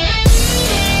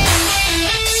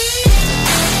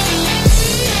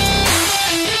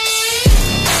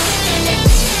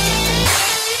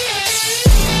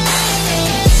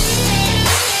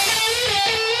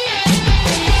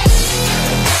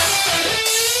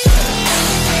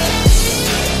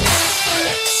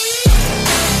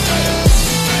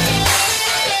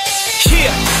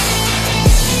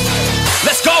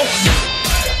 Let's go.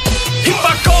 If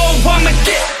I go, I'ma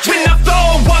get. When I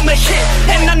flow, I'ma hit.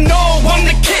 And I know I'm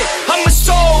the kid. I'm a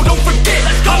soul, don't forget.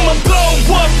 I'ma blow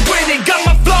up with it. Got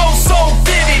my flow so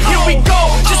vivid. Here we go,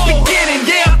 just beginning.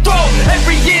 Yeah, I throw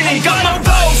every inning. Got my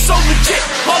flow so legit.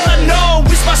 All I know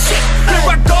is my shit. Here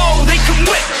I go, they come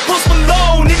with. Post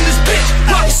Malone in this bitch.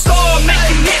 Rock star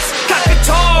making hits. Got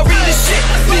guitar in this shit.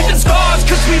 Leaving scars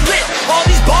cause we lit. All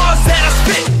these bars that I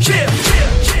spit. Yeah.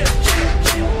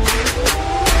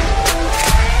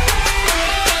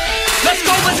 Let's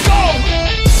go, let's go!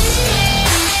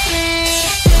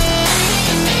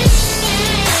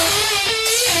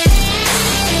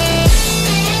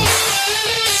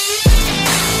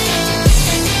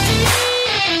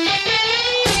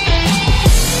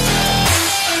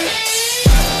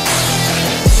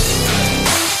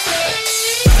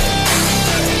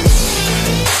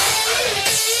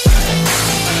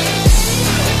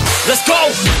 Let's go!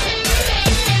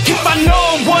 If I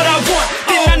know what I want,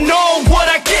 then I know what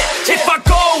I get. If I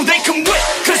go, they come with,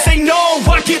 cause they know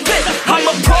I get lit. I'm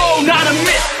a pro, not a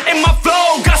myth, and my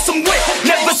flow got some wit.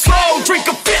 Never slow, drink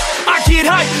a fit. I get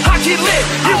hype, I get lit.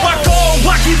 Here I go,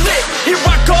 I get lit. Here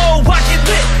I go, I get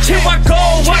lit. Here I go,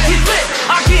 I get lit.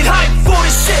 I get hype for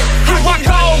this shit. Here I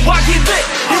go, I get lit.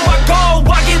 Here I go,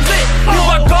 I get lit. Here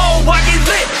I go, I get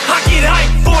lit. I get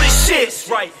hype for this shit.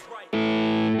 Right.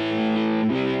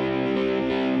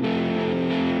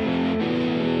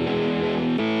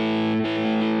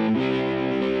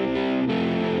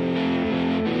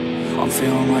 I'm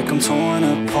feeling like I'm torn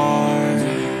apart,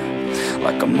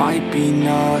 like I might be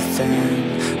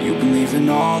nothing. You've been leaving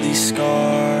all these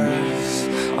scars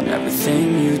on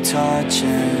everything you touch,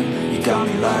 and you got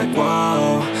me like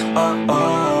whoa, oh,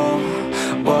 oh,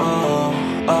 whoa,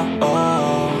 oh,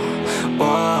 oh,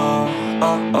 whoa,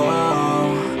 oh,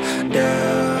 oh,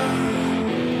 yeah.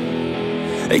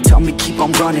 They tell me keep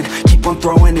on running, keep on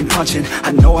throwing and punching.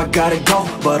 I know I gotta go,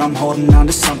 but I'm holding on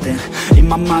to something. In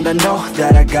my mind I know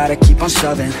that I gotta keep on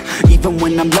shoving. Even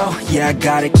when I'm low, yeah, I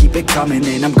gotta keep it coming.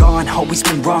 And I'm gone, always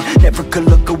been wrong, never could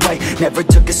look away. Never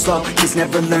took it slow, kids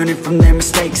never learning from their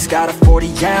mistakes. Got a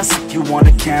 40 ounce, if you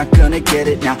wanna count, gonna get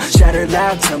it now. Shatter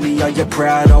loud, tell me are you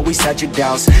proud, always had your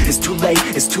doubts. It's too late,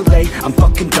 I'm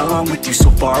fucking done with you. So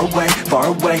far away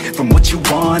from what you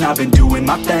want. I've been doing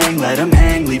my thing, let them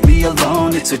hang, leave me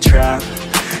alone. It's a trap,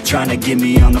 trying to get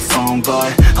me on the phone,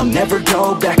 but I'll never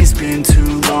go back, it's been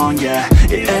too long, yeah.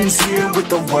 It ends here with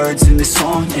the words in this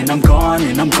song, and I'm gone,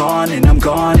 and I'm gone, and I'm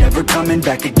gone, never coming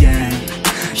back again.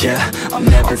 Yeah, I'm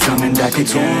never coming back again.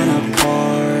 Torn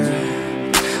apart,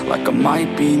 like I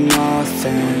might be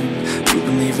nothing. You've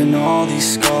been leaving all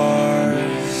these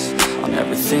scars on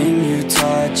everything you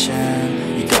touch,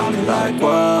 and you got me like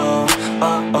whoa,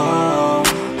 oh, oh,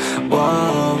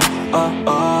 whoa, oh,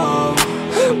 oh,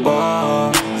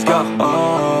 whoa, oh,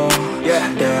 oh,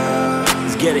 yeah,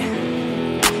 let's get it.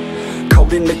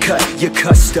 Cold in the cut, your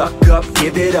cut stuck up,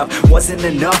 give it up. Wasn't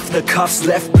enough, the cuffs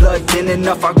left blood thin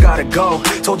enough. I gotta go,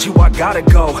 told you I gotta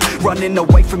go. Running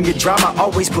away from your drama,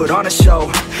 always put on a show.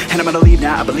 And I'm gonna leave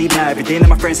now, I believe now. Everything that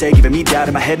my friends say, giving me doubt.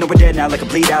 In my head, no, we're dead now, like a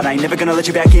bleed out. I ain't never gonna let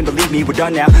you back in, believe me, we're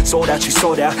done now. Sold out, you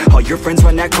sold out, all your friends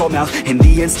run that cold mouth. In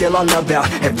the end, still all about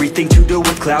everything to do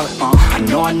with clout. I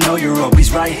know you're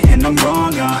always right, and I'm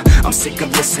wrong, I'm sick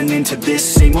of listening to this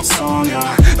same old song,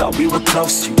 Thought we were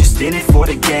close, you just in it for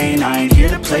the gain. I ain't here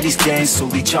to play these games, so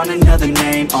reach on another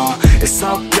name, It's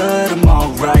all good, I'm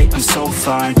alright, I'm so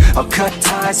fine. I'll cut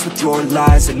ties with your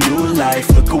lies, a new life.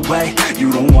 Look away,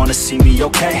 you don't wanna see me,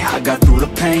 okay? I got through the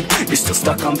pain, you're still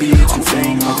stuck on being too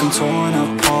vain. Like I'm torn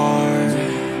apart,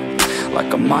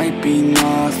 like I might be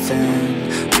nothing.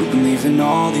 You've been leaving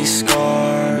all these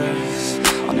scars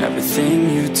on everything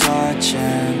you touch,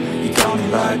 and you got me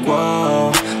like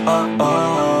whoa, oh,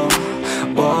 oh,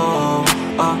 whoa,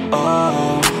 oh,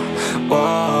 oh,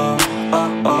 whoa,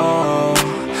 oh,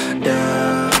 oh,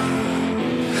 yeah.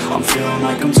 I'm feeling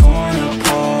like I'm torn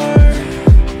apart,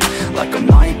 like I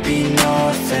might be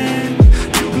nothing.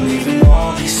 You been leaving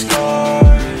all these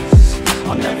scars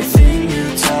on everything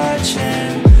you touch,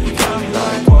 and you got me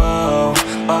like whoa,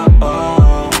 oh,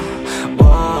 oh,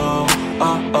 whoa.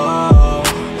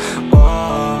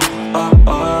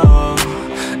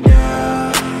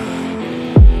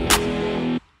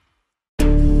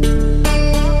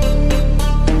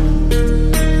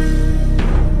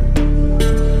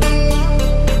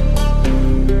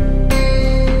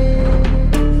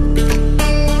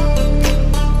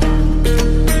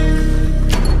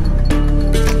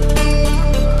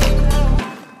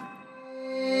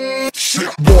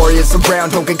 warriors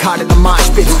around, don't get caught in the mosh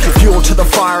pit. Fuel to the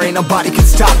fire, ain't nobody can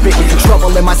stop it.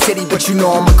 Trouble in my city, but you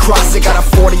know I'm across it. Got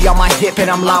a 40 on my hip and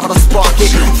I'm liable to spark it.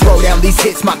 Throw down these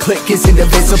hits, my click is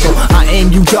indivisible. I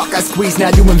aim, you duck, I squeeze, now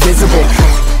you invisible.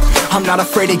 I'm not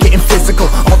afraid of getting physical.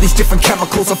 All these different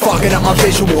chemicals are fogging up my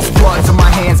visuals. Bloods on my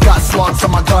hands, got slugs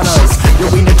on my gunners.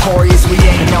 Yo, we notorious, we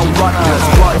ain't no runners.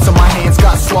 Bloods on my hands,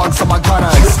 got slugs on my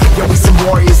gunners. Yo, we some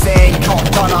warriors, they ain't called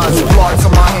gunners. Bloods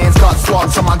on my hands, got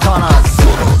slugs on my gunners.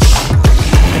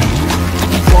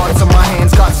 Bloods on my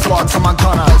hands, got slugs on my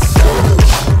gunners.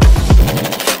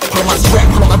 Put on my strap,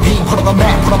 put on the beam, put on the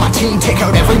map, put on my team. Take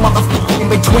out every motherfucker in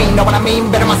between, know what I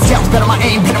mean? Better myself, better my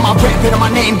aim, better my rap, better my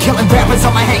name. Killing rappers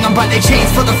on my hang, I'm by their chains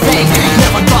for the fame.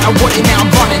 Never thought I would it, now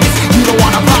I'm running this. You don't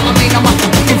wanna follow me, now I'm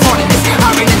in front of this.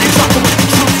 I ran in the jungle with the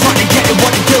truth, trying to get it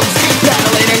what it does.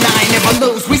 Battle it and I ain't never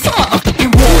lose, we some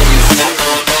motherfucking warriors.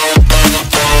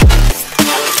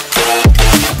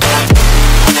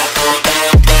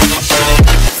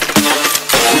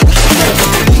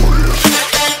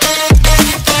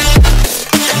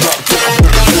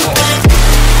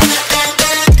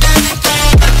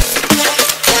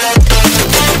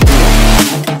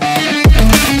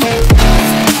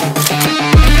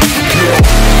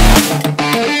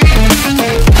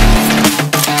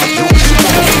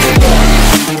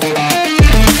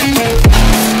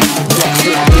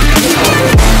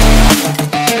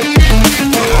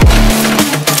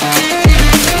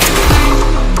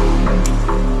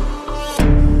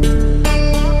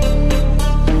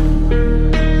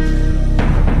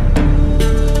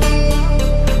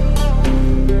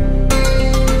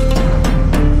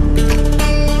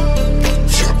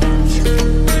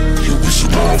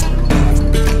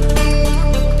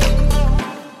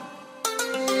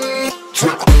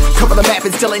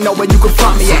 Still ain't know where you can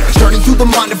find me at. Journey through the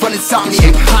mind of an insomniac.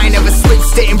 I ain't never sleep,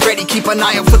 staying ready, keep an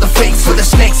eye out for the fakes. For the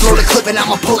snakes, load a clip and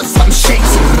I'ma pull it, something shakes.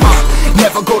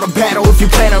 Never go to battle if you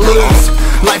plan to lose.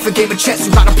 Life a game of chess,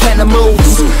 you gotta plan the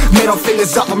moves. Middle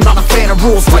fingers up, I'm not a fan of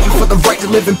rules. Fighting for the right to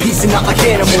live in peace and not like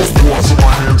animals. Bloods in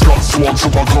my hands, got slugs in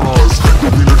my gunners.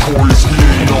 You'll be notorious, we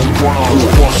ain't no runners.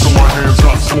 Bloods in my hands,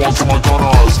 got slugs in my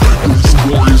gunners. You'll be some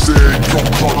warriors, they ain't no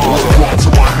gunners. Bloods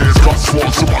in my hands, got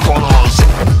slugs in my gunners.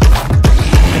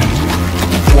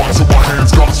 Bloods in my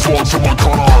hands, got slugs in my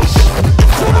gunners.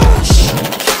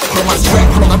 Put on my strap,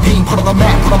 put on the beam, put on the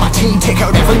map, put on my team. Take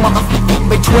out every motherfucker in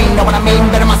between, know what I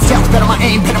mean? Better myself, better my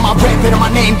aim, better my rap, better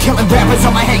my name. Killing rappers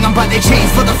on my hang, I'm by their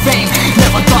chains for the fame.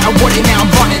 Never thought I would it, now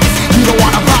I'm running this. You don't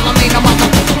wanna follow me, now I'm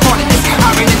running this.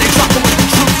 I ran in the jungle with the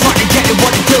truth, trying to get it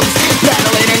what it does.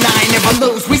 Battle it and I ain't never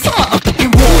lose, we some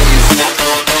motherfucking warriors.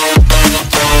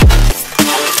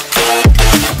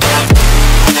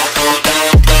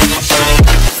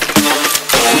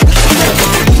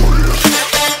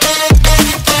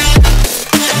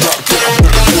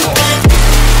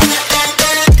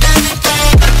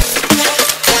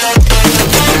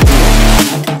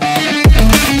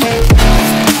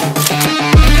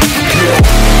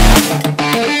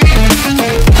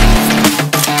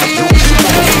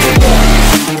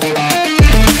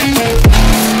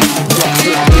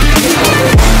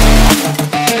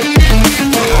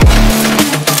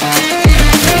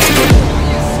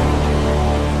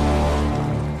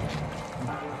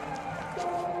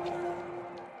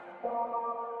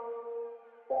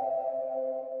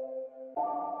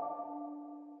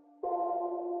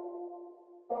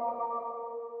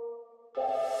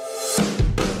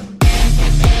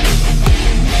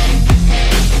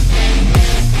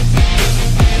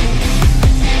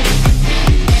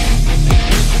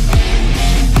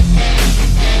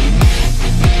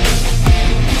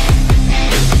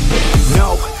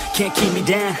 Can't keep me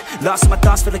down, lost in my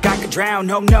thoughts, feel like I could drown.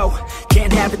 No, no,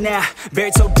 can't have it now.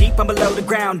 Buried so deep, I'm below the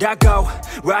ground. I go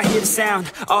where I hear the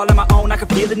sound, all on my own, I can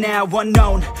feel it now.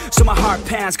 Unknown, so my heart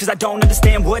pounds, cause I don't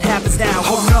understand what happens now.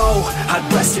 Oh no,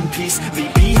 I'd rest in peace,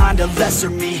 leave behind a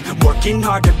lesser me. Working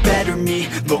hard to better me,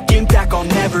 looking back I'll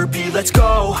never be. Let's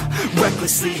go,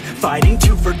 recklessly, fighting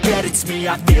to forget it's me.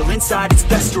 I feel inside it's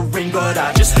festering, but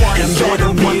I just wanna enjoy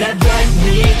the one that let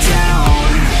me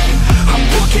down. I'm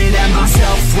looking at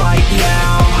myself right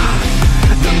now.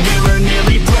 The mirror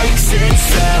nearly breaks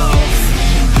itself.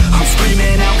 I'm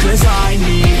screaming out cause I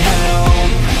need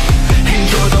help. And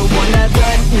you're the one that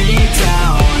let me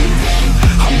down.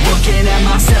 I'm looking at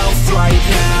myself right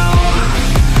now.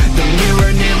 The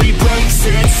mirror nearly breaks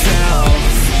itself.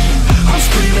 I'm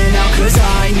screaming out cause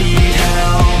I need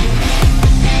help.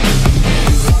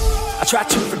 I try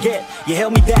to forget. You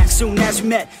held me back soon as we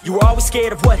met. You were always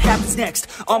scared of what happens next.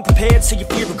 Unprepared, so you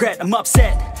fear regret. I'm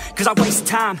upset, cause I wasted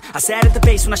time. I sat at the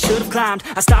base when I should've climbed.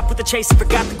 I stopped with the chase and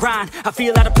forgot the grind. I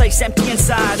feel out of place, empty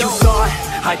inside. You thought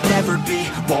I'd never be,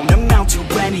 won't amount to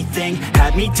anything.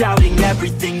 Had me doubting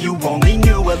everything. You only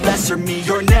knew a lesser me.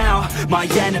 You're now my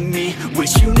enemy.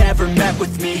 Wish you never met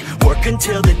with me. Work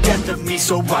until the death of me,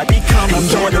 so I become a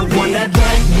enemy. You're the one that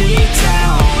let me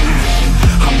down.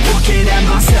 I'm looking at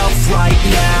myself right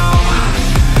now.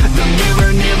 The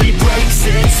mirror nearly breaks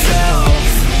itself.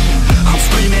 I'm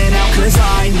screaming out cause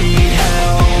I need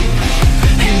help.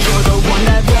 And you're the one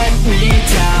that let me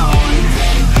down.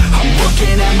 I'm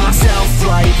looking at myself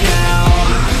right now.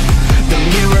 The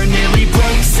mirror nearly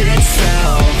breaks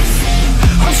itself.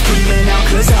 I'm screaming out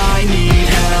cause I need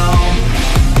help.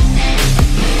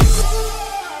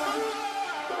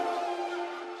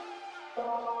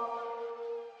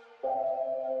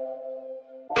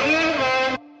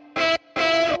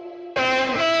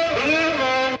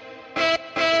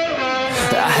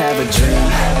 I have a dream,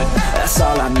 that's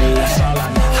all I need.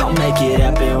 I'll make it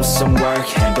happen with some work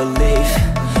and belief.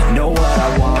 Know what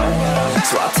I want,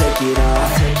 so I'll take it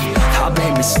on. I'll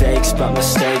make mistakes, but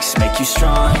mistakes make you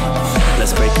strong.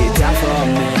 Let's break it down for a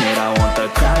minute. I want the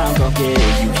crown, I'm gon' get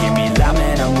it. You hear me loud,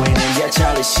 man, I'm winning. Yeah,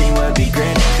 Charlie Sheen would be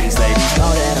grinning. These ladies know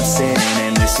that I'm sinning,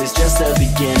 and this is just the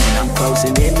beginning. I'm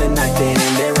closing in the night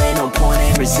inning. There ain't no point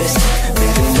in resisting.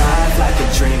 Living life like a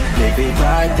dream, live it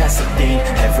right, that's the thing.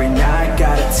 Every night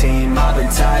got a team, I've been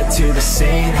tied to the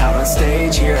scene. Out on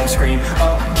stage, hear them scream,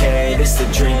 okay, this the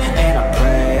dream. And I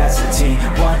pray as a team,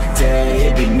 one day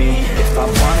it'd be me. If I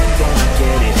want it, then I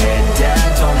get it. Head down,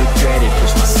 don't regret it.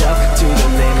 Push myself to the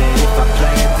limit. If I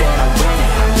play it, then I win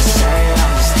it. I'm just saying,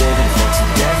 I'm just living for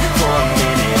today. For a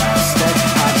minute, I respect,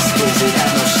 I just visit,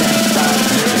 have no shame.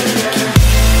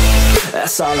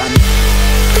 That's all I need.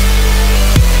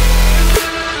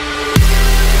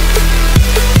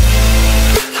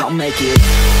 I'll make it.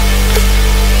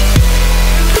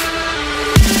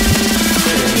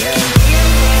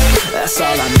 That's all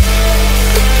I need.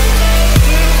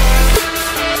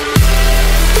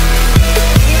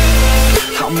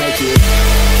 I'll make it.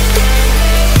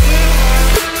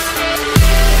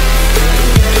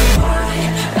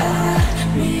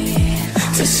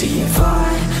 To see if I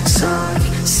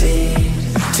succeed,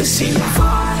 to see if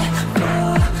I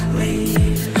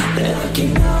believe. They're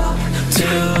looking up to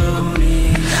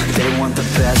me. They want the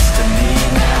best of me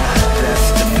now,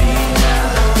 best of me now,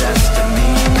 best of me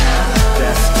now,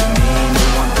 best of me. They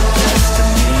want the best of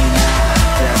me now,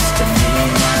 best of me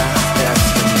now,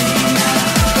 best of me now,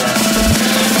 best of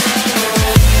me.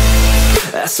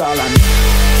 That's all I need.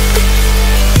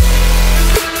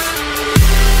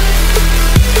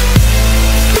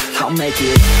 I'll make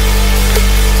it.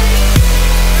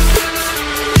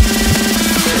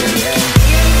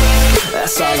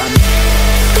 That's all I need.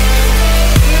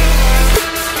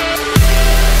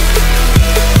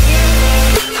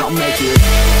 I'll make it.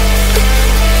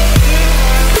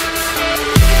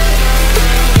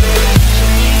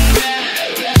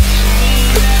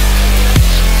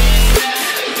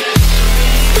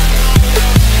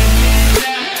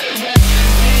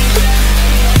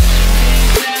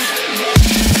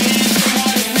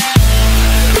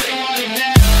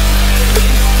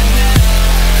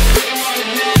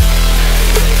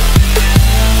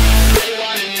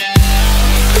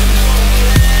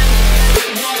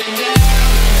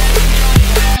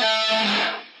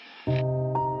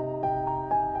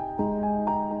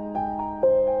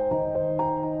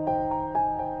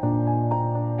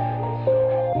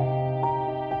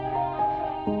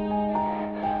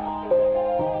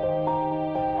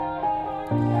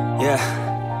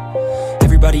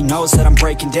 Everybody knows that I'm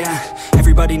breaking down.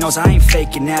 Everybody knows I ain't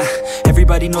faking now.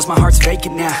 Everybody knows my heart's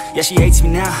vacant now. Yeah, she hates me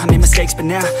now, I made mistakes, but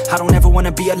now I don't ever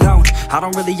wanna be alone. I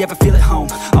don't really ever feel at home.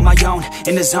 On my own,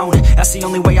 in the zone, that's the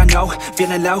only way I know.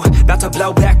 Feeling low, about to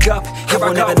blow back up. I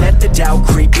won't ever let the doubt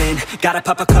creep in. Gotta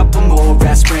pop a couple more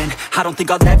aspirin. I don't think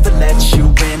I'll ever let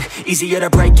you in. Easier to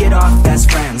break it off as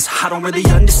friends. I don't really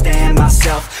understand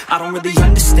myself. I don't really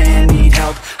understand, need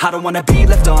help. I don't wanna be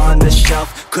left on the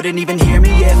shelf. Couldn't even hear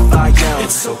me if I yelled.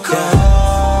 It's so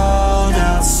cold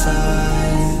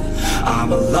outside,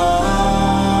 I'm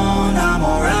alone, I'm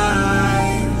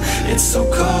alright. It's so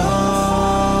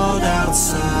cold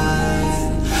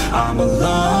outside, I'm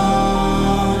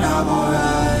alone, I'm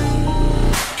alright.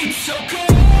 It's so cold.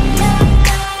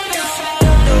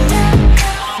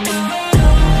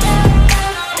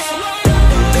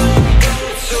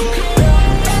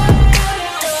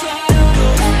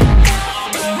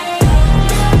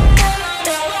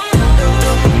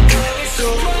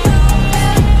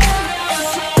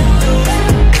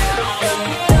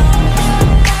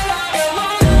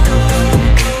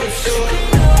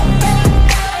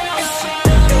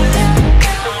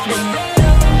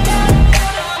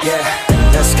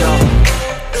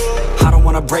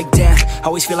 again.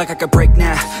 Always feel like I could break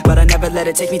now, but I never let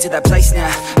it take me to that place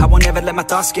now. I won't ever let my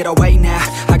thoughts get away now.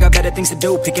 I got better things to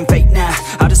do, picking fate now.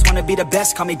 I just wanna be the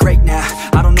best, call me great now.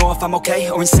 I don't know if I'm okay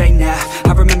or insane now.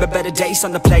 I remember better days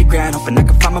on the playground, hoping I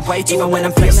can find my way even when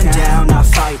I'm feeling down. I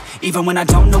fight, even when I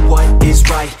don't know what is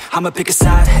right. I'ma pick a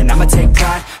side, and I'ma take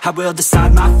pride. I will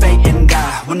decide my fate, and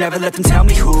I will never let them tell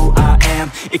me who I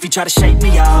am. If you try to shape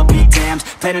me, I'll be damned.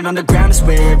 Planet on the ground is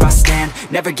where I stand.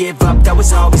 Never give up, that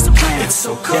was always the plan. It's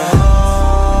so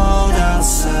cold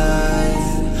outside,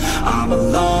 I'm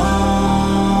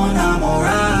alone, I'm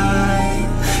alright.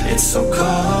 It's so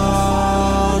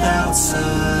cold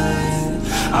outside,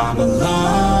 I'm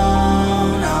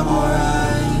alone, I'm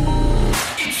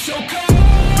alright. It's so cold.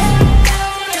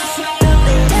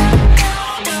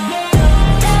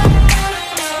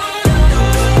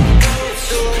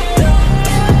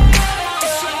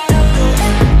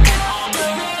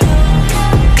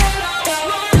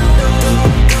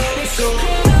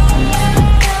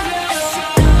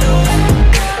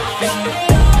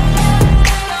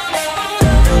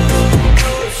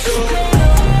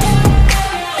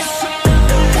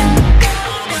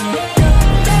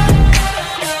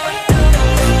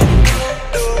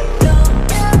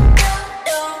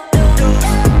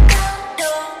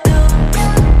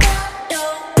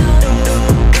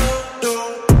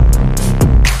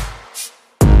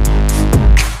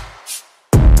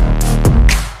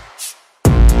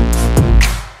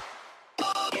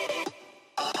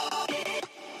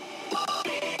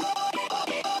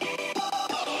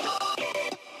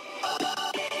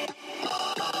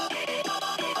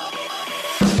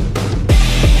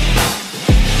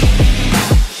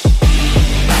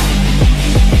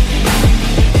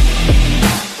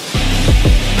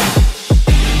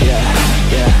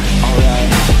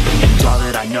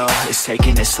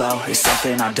 Taking it slow, it's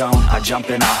something I don't. I jump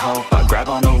and I hope, I grab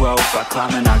on the rope, I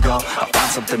climb and I go. I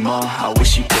find something more, I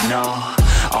wish you could know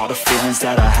all the feelings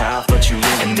that I have, but you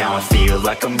really. And now I feel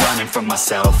like I'm running from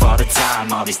myself all the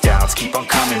time. All these doubts keep on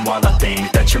coming while I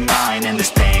think that you're mine. And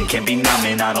this pain can be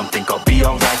numbing, I don't think I'll be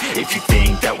alright. If you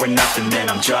think that we're nothing, then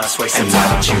I'm just wasting time. And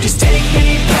why don't you just take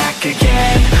me back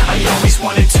again? I always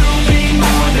wanted to be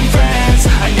more than friends.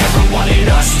 I never wanted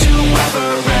us to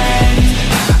ever end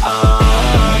again.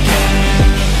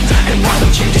 And why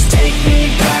don't you just take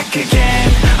me back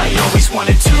again? I always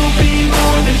wanted to be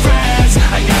more than friends.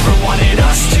 I never wanted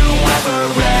us to ever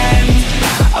end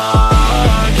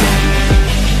again.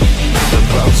 The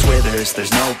rose withers,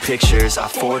 there's no pictures. I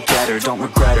forget her, don't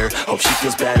regret her. Hope she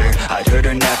feels better, I'd hurt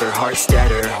her never. Heart's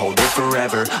deader, hold it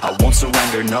forever. I won't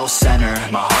surrender, no center.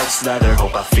 My heart's leather,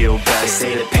 hope I feel better. They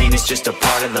say that pain is just a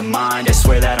part of the mind. I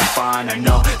swear that I'm fine, I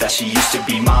know that she used to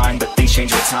be mine. But things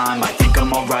change with time, I think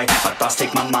I'm alright. My thoughts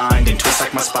take my mind and twist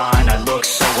like my spine. I look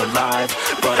so alive,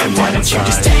 but I'm why don't you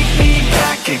just take me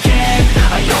back again?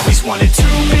 I always wanted to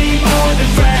be more than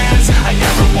friends. I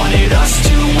never wanted us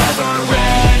to ever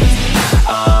end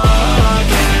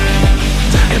again.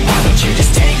 And why don't you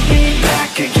just take me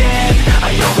back again?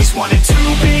 I always wanted to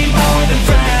be more than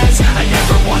friends. I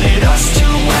never wanted us to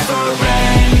ever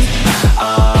end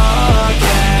again.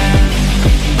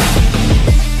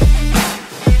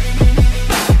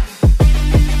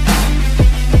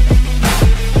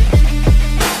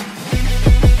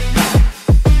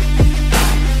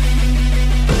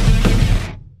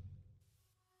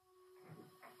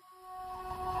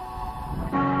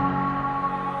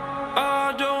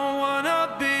 I don't wanna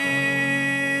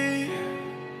be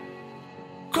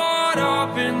caught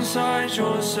up inside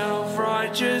your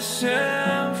self-righteous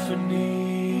symphony.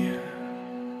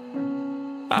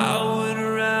 I would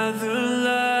rather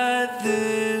let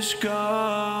this go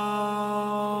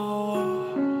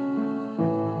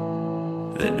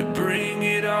than to bring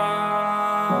it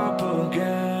up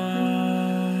again.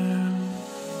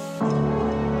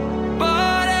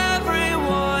 But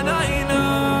everyone I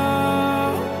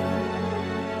know,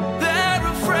 they're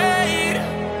afraid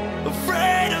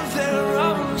of their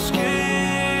own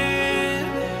skin,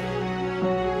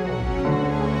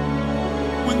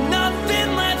 with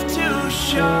nothing left to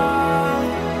show.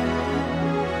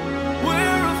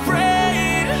 We're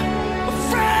afraid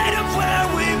of where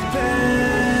we've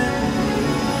been.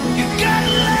 You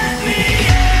gotta let me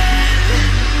in.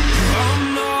 I'm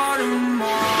not a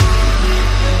martyr,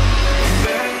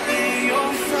 barely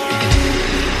your friend.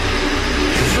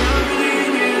 'Cause I'm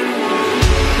leaning on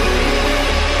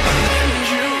I lend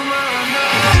you my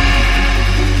hand,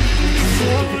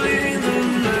 fully the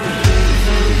leather,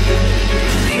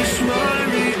 release my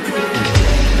regret.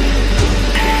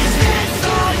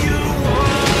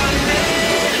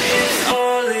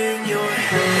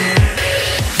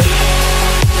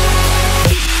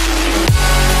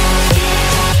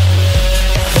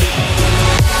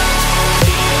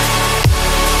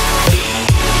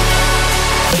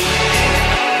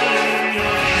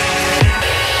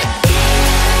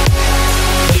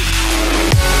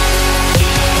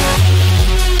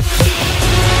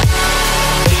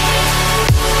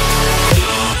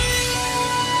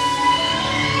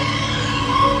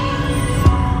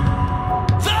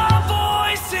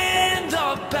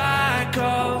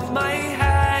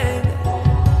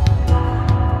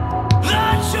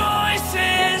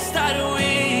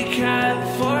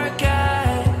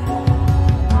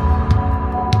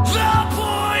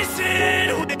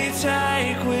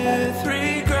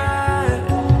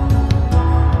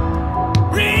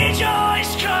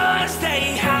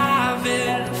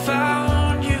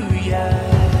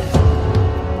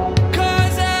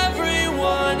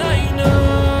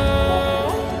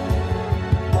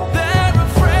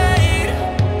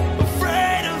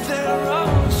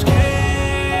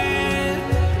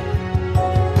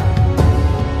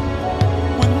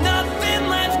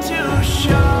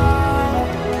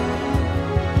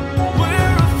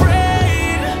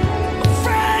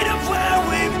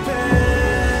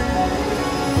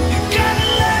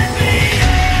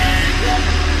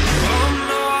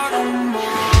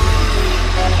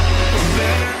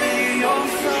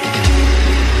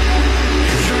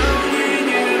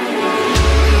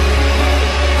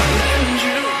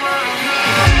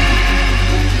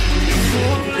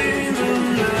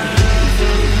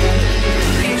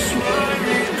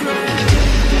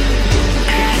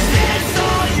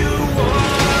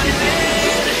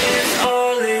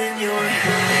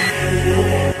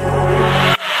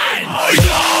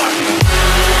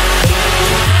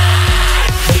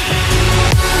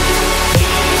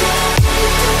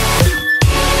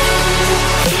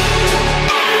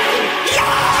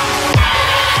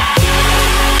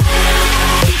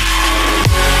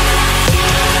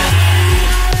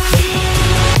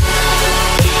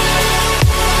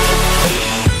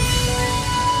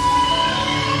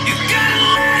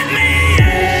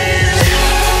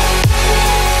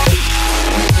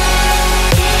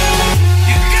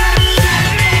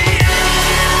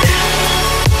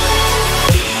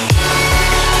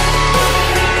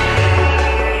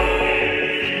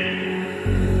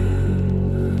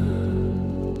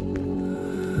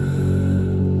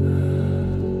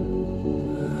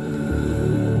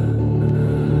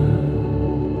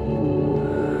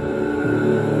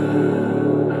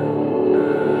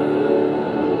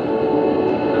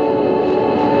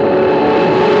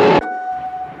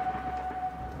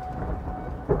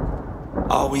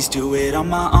 Always do it on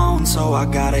my own, so I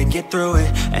gotta get through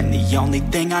it. And the only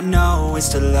thing I know is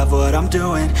to love what I'm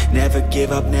doing. Never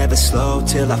give up, never slow,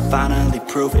 till I finally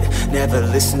prove it. Never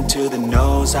listen to the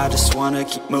no's, I just wanna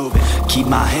keep moving. Keep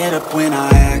my head up when I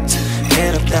act,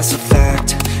 head up, that's a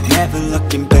fact. Never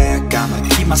looking back, I'ma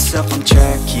keep myself on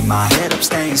track. Keep my head up,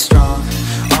 staying strong,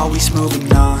 always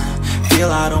moving on.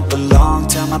 Feel I don't belong,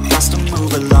 tell my thoughts to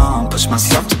move along. Push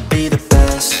myself to be the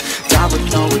best, die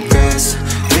with no regrets.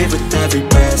 Live with every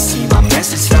breath, see my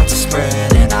message start to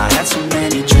spread. And I had so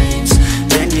many dreams,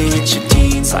 then you hit your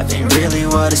teens. Life ain't really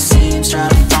what it seems, trying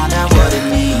to find out what it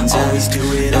means. Always do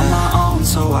it on my own,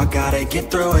 so I gotta get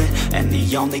through it. And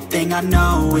the only thing I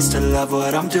know is to love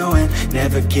what I'm doing.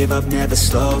 Never give up, never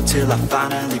slow, till I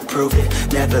finally prove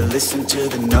it. Never listen to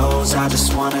the no's, I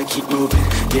just wanna keep moving.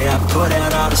 Yeah, I put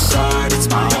out all this art, it's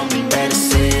my only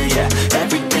medicine. Yeah,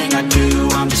 everything I do,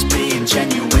 I'm just being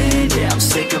genuine. Yeah, I'm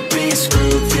sick of being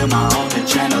screwed, feel my own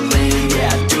adrenaline.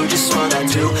 Yeah, I do just what I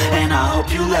do, and I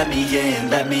hope you let me in,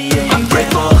 let me in. I'm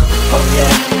grateful, oh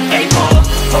yeah, able,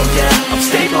 oh yeah, I'm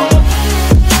stable.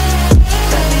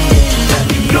 Let me in, let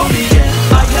me know me,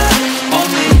 yeah, I got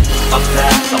only a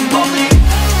path, I'm lonely.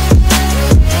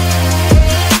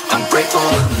 I'm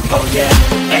grateful, oh yeah,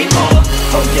 able,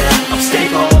 oh yeah, I'm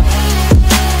stable.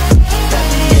 Let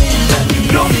me in, let me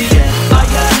know me, yeah, I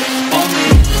got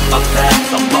only a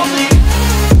path, I'm lonely.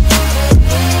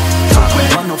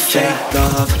 I want no fake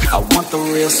love, I want the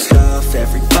real stuff.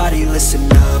 Everybody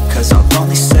listen up, cause I'll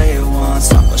only say it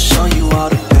once. I'm gonna show you all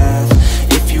the path.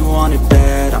 If you want it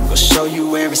bad, I'm gonna show you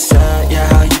where it's at. Yeah,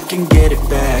 how you can get it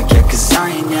back. Yeah, cause I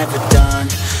ain't never done,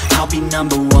 I'll be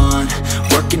number one.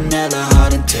 Working hella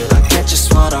hard until I get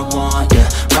just what I want. Yeah,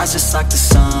 rise just like the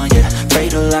sun, yeah,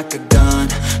 fatal like a gun.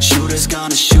 Shooters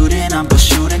gonna shoot and I'm gonna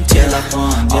shoot until I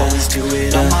won. Yeah. Always do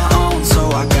it on my own, so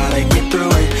I gotta get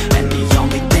through it. And the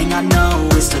only thing I know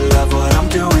is to love what I'm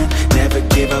doing. Never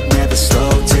give up, never slow,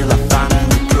 till I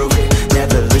finally prove it.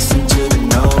 Never listen to the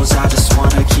no's, I just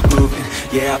wanna keep moving.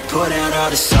 Yeah, I put out all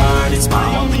this art, it's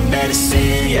my only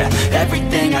medicine. Yeah,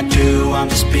 everything I do, I'm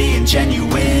just being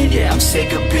genuine. Yeah, I'm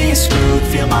sick of being screwed,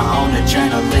 feel my own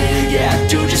adrenaline. Yeah, I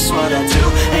do just what I do,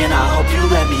 and I hope you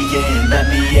let me in, let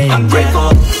me in. I'm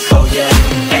grateful, oh yeah,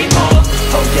 able,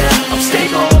 oh yeah, I'm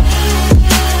stable.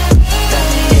 Let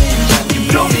me in, let me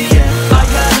know me, yeah, I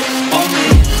got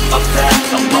only a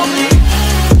path, I'm lonely.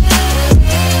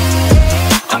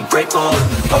 I'm grateful,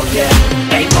 oh yeah,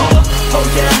 able, oh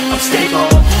yeah, I'm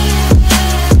stable.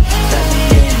 Let me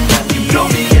in, let me know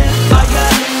me, yeah, I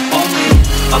got only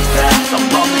a path, I'm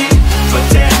lonely. But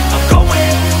damn, I'm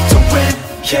going to win,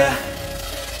 yeah.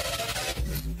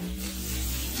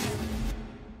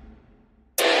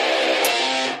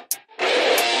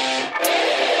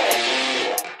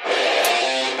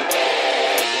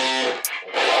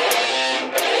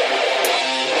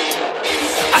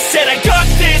 Said I got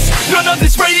this, none of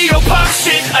this radio pop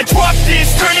shit. I dropped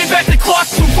this, turning back the clock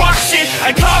to rock shit.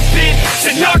 I cop it,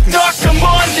 said knock knock, I'm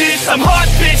on this. I'm hot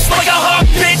bitch, like a hot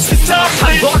bitch, the top bitch.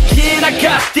 I lock in, I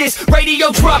got this,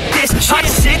 radio drop this. I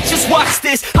sit, just watch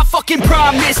this, I fucking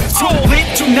promise. Too lit,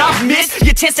 do not miss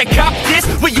your chance to cop this.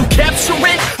 Will you capture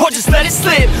it, or just let it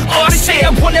slip? Oh shit,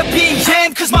 I wanna be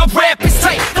in, cause my rap is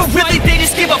tight. No really, they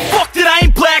just give a fuck that I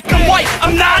ain't black, I'm white.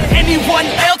 I'm not anyone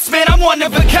else, man, I'm one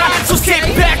of a kind. So sit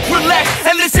back, relax,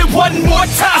 and listen one more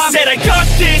time. I said I got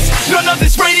this, none of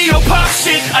this radio pop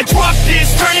shit. I dropped this,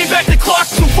 turning back the clock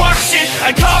to rock shit. I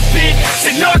cop it,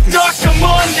 said knock knock, I'm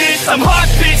on this. I'm hot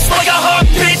bitch, like a hot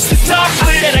bitch, the top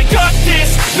lit. I said I got this,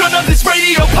 none of this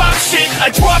radio pop shit. I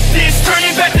dropped this,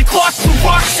 turning back the clock to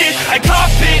rock shit. I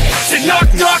cop it, said knock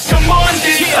knock, I'm on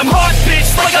this. I'm hot bitch,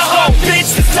 like a hot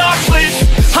bitch, the top lit.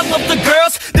 I love the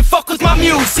girls that fuck with my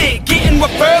music, getting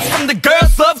referrals from the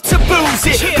girls, love to booze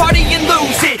it, party and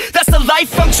lose it. That's the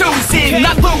life I'm choosing,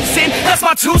 not losing. That's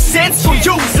my 2 cents, so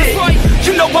use it.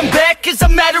 You know I'm back, as a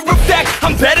matter of fact.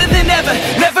 I'm better than ever,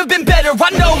 never been better. I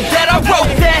know that, I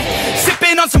wrote that.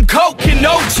 Sipping on some coke and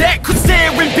no jack, could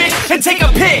stare and bitch and take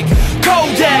a pic.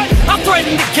 Kodak, I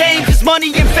threaten the game, cause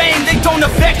money and fame, they don't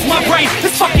affect my brain.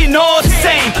 It's fucking all the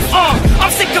same.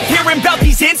 I'm sick of hearing about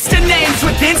these Insta names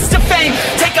with Insta fame.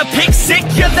 Take a pic, sick,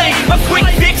 you're lame. A quick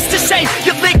fix to shame,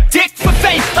 you lick dick for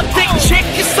fame. A thick chick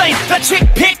is lame, a chick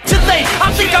picked too late.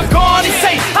 I think I've gone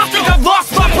insane, I think I've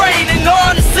lost my brain. And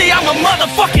honestly, I'm a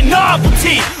motherfucking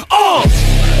novelty.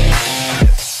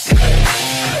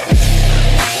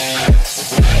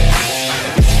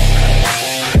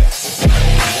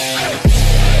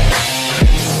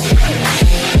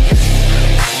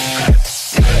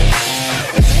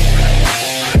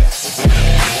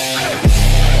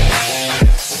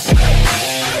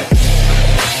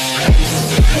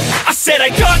 I said I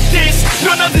got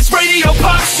none of this radio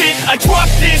pop shit. I drop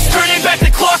this, turn it